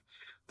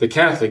 the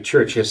Catholic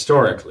Church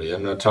historically,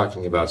 I'm not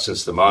talking about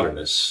since the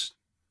modernists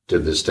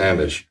did this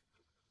damage,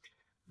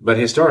 but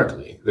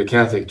historically, the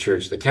Catholic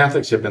Church, the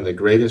Catholics have been the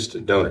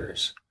greatest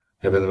donors,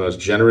 have been the most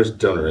generous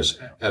donors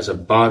as a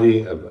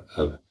body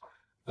of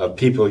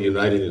people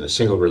united in a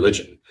single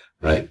religion,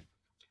 right?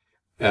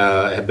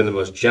 Have been the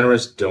most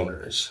generous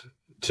donors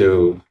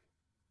to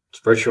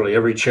virtually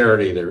every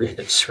charity there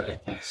is,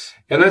 right? Yes.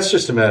 And that's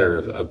just a matter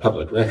of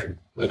public record.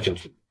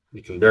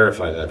 You can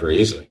verify that very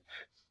easily.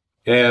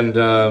 And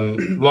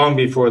long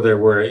before there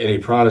were any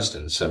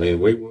Protestants, I mean,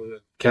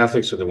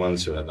 Catholics were the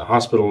ones who had the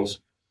hospitals,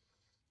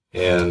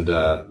 and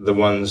the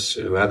ones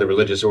who had the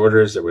religious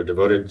orders that were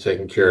devoted to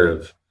taking care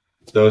of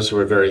those who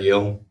were very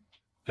ill,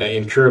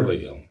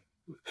 incurably ill,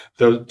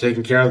 those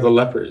taking care of the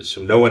lepers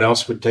whom no one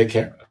else would take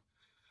care of.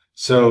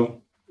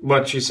 So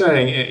what she's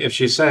saying, if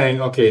she's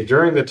saying, okay,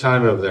 during the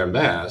time of their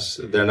Mass,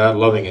 they're not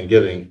loving and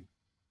giving,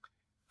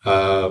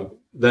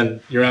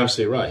 then you're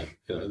absolutely right.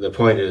 The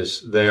point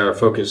is they are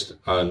focused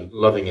on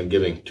loving and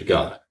giving to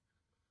God.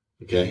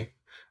 Okay?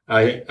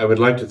 I would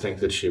like to think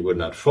that she would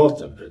not fault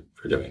them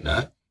for doing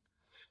that,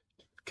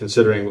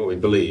 considering what we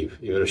believe,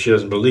 even if she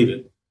doesn't believe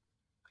it.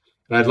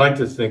 And I'd like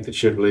to think that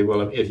she would believe,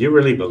 well, if you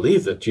really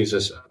believe that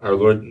Jesus, our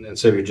Lord and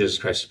Savior Jesus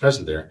Christ, is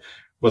present there,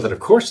 well, then of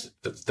course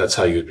that's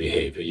how you would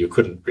behave. You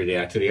couldn't really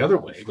act any other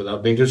way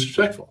without being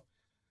disrespectful.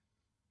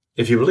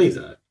 If you believe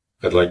that,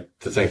 I'd like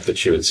to think that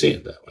she would see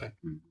it that way.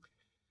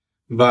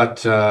 But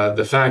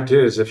the fact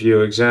is, if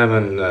you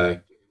examine,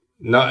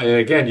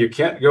 again, you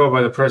can't go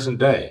by the present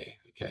day,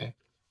 okay?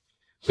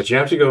 But you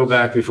have to go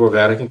back before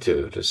Vatican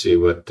II to see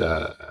what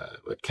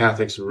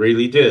Catholics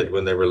really did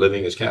when they were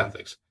living as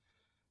Catholics.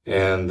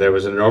 And there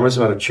was an enormous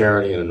amount of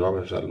charity and an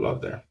enormous amount of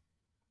love there.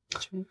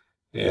 Right.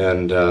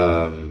 And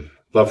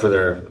love for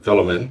their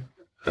fellow men,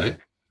 right?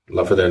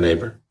 Love for their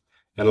neighbor.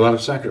 And a lot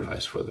of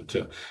sacrifice for them,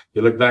 too.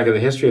 You look back at the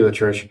history of the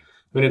Church, I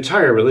mean,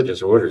 entire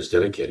religious orders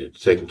dedicated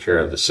to taking care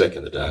of the sick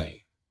and the dying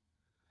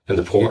and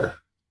the poor.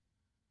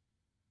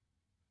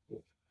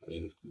 I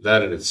mean,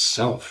 that in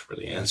itself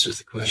really answers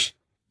the question.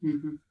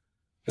 Mm-hmm.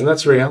 And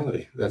that's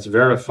reality. That's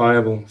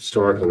verifiable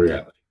historical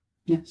reality.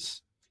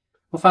 Yes.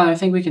 Well, Father, I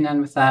think we can end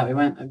with that. We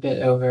went a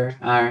bit over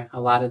our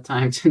allotted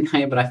time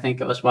tonight, but I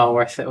think it was well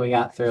worth it. We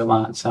got through a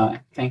lot. So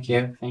thank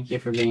you. Thank you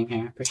for being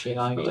here. Appreciate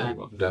all your time.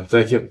 Well done.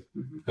 Thank you.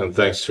 Mm-hmm. And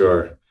thanks to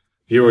our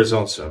viewers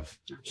also.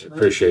 Absolutely.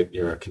 Appreciate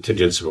your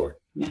continued support.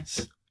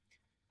 Yes.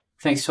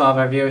 Thanks to all of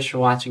our viewers for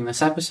watching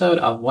this episode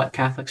of What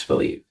Catholics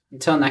Believe.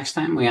 Until next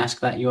time, we ask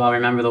that you all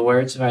remember the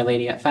words of Our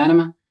Lady at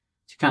Fatima,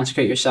 to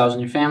consecrate yourselves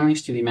and your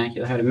families to the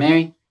Immaculate Heart of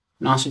Mary,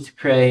 and also to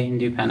pray and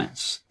do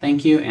penance.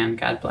 Thank you, and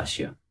God bless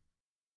you.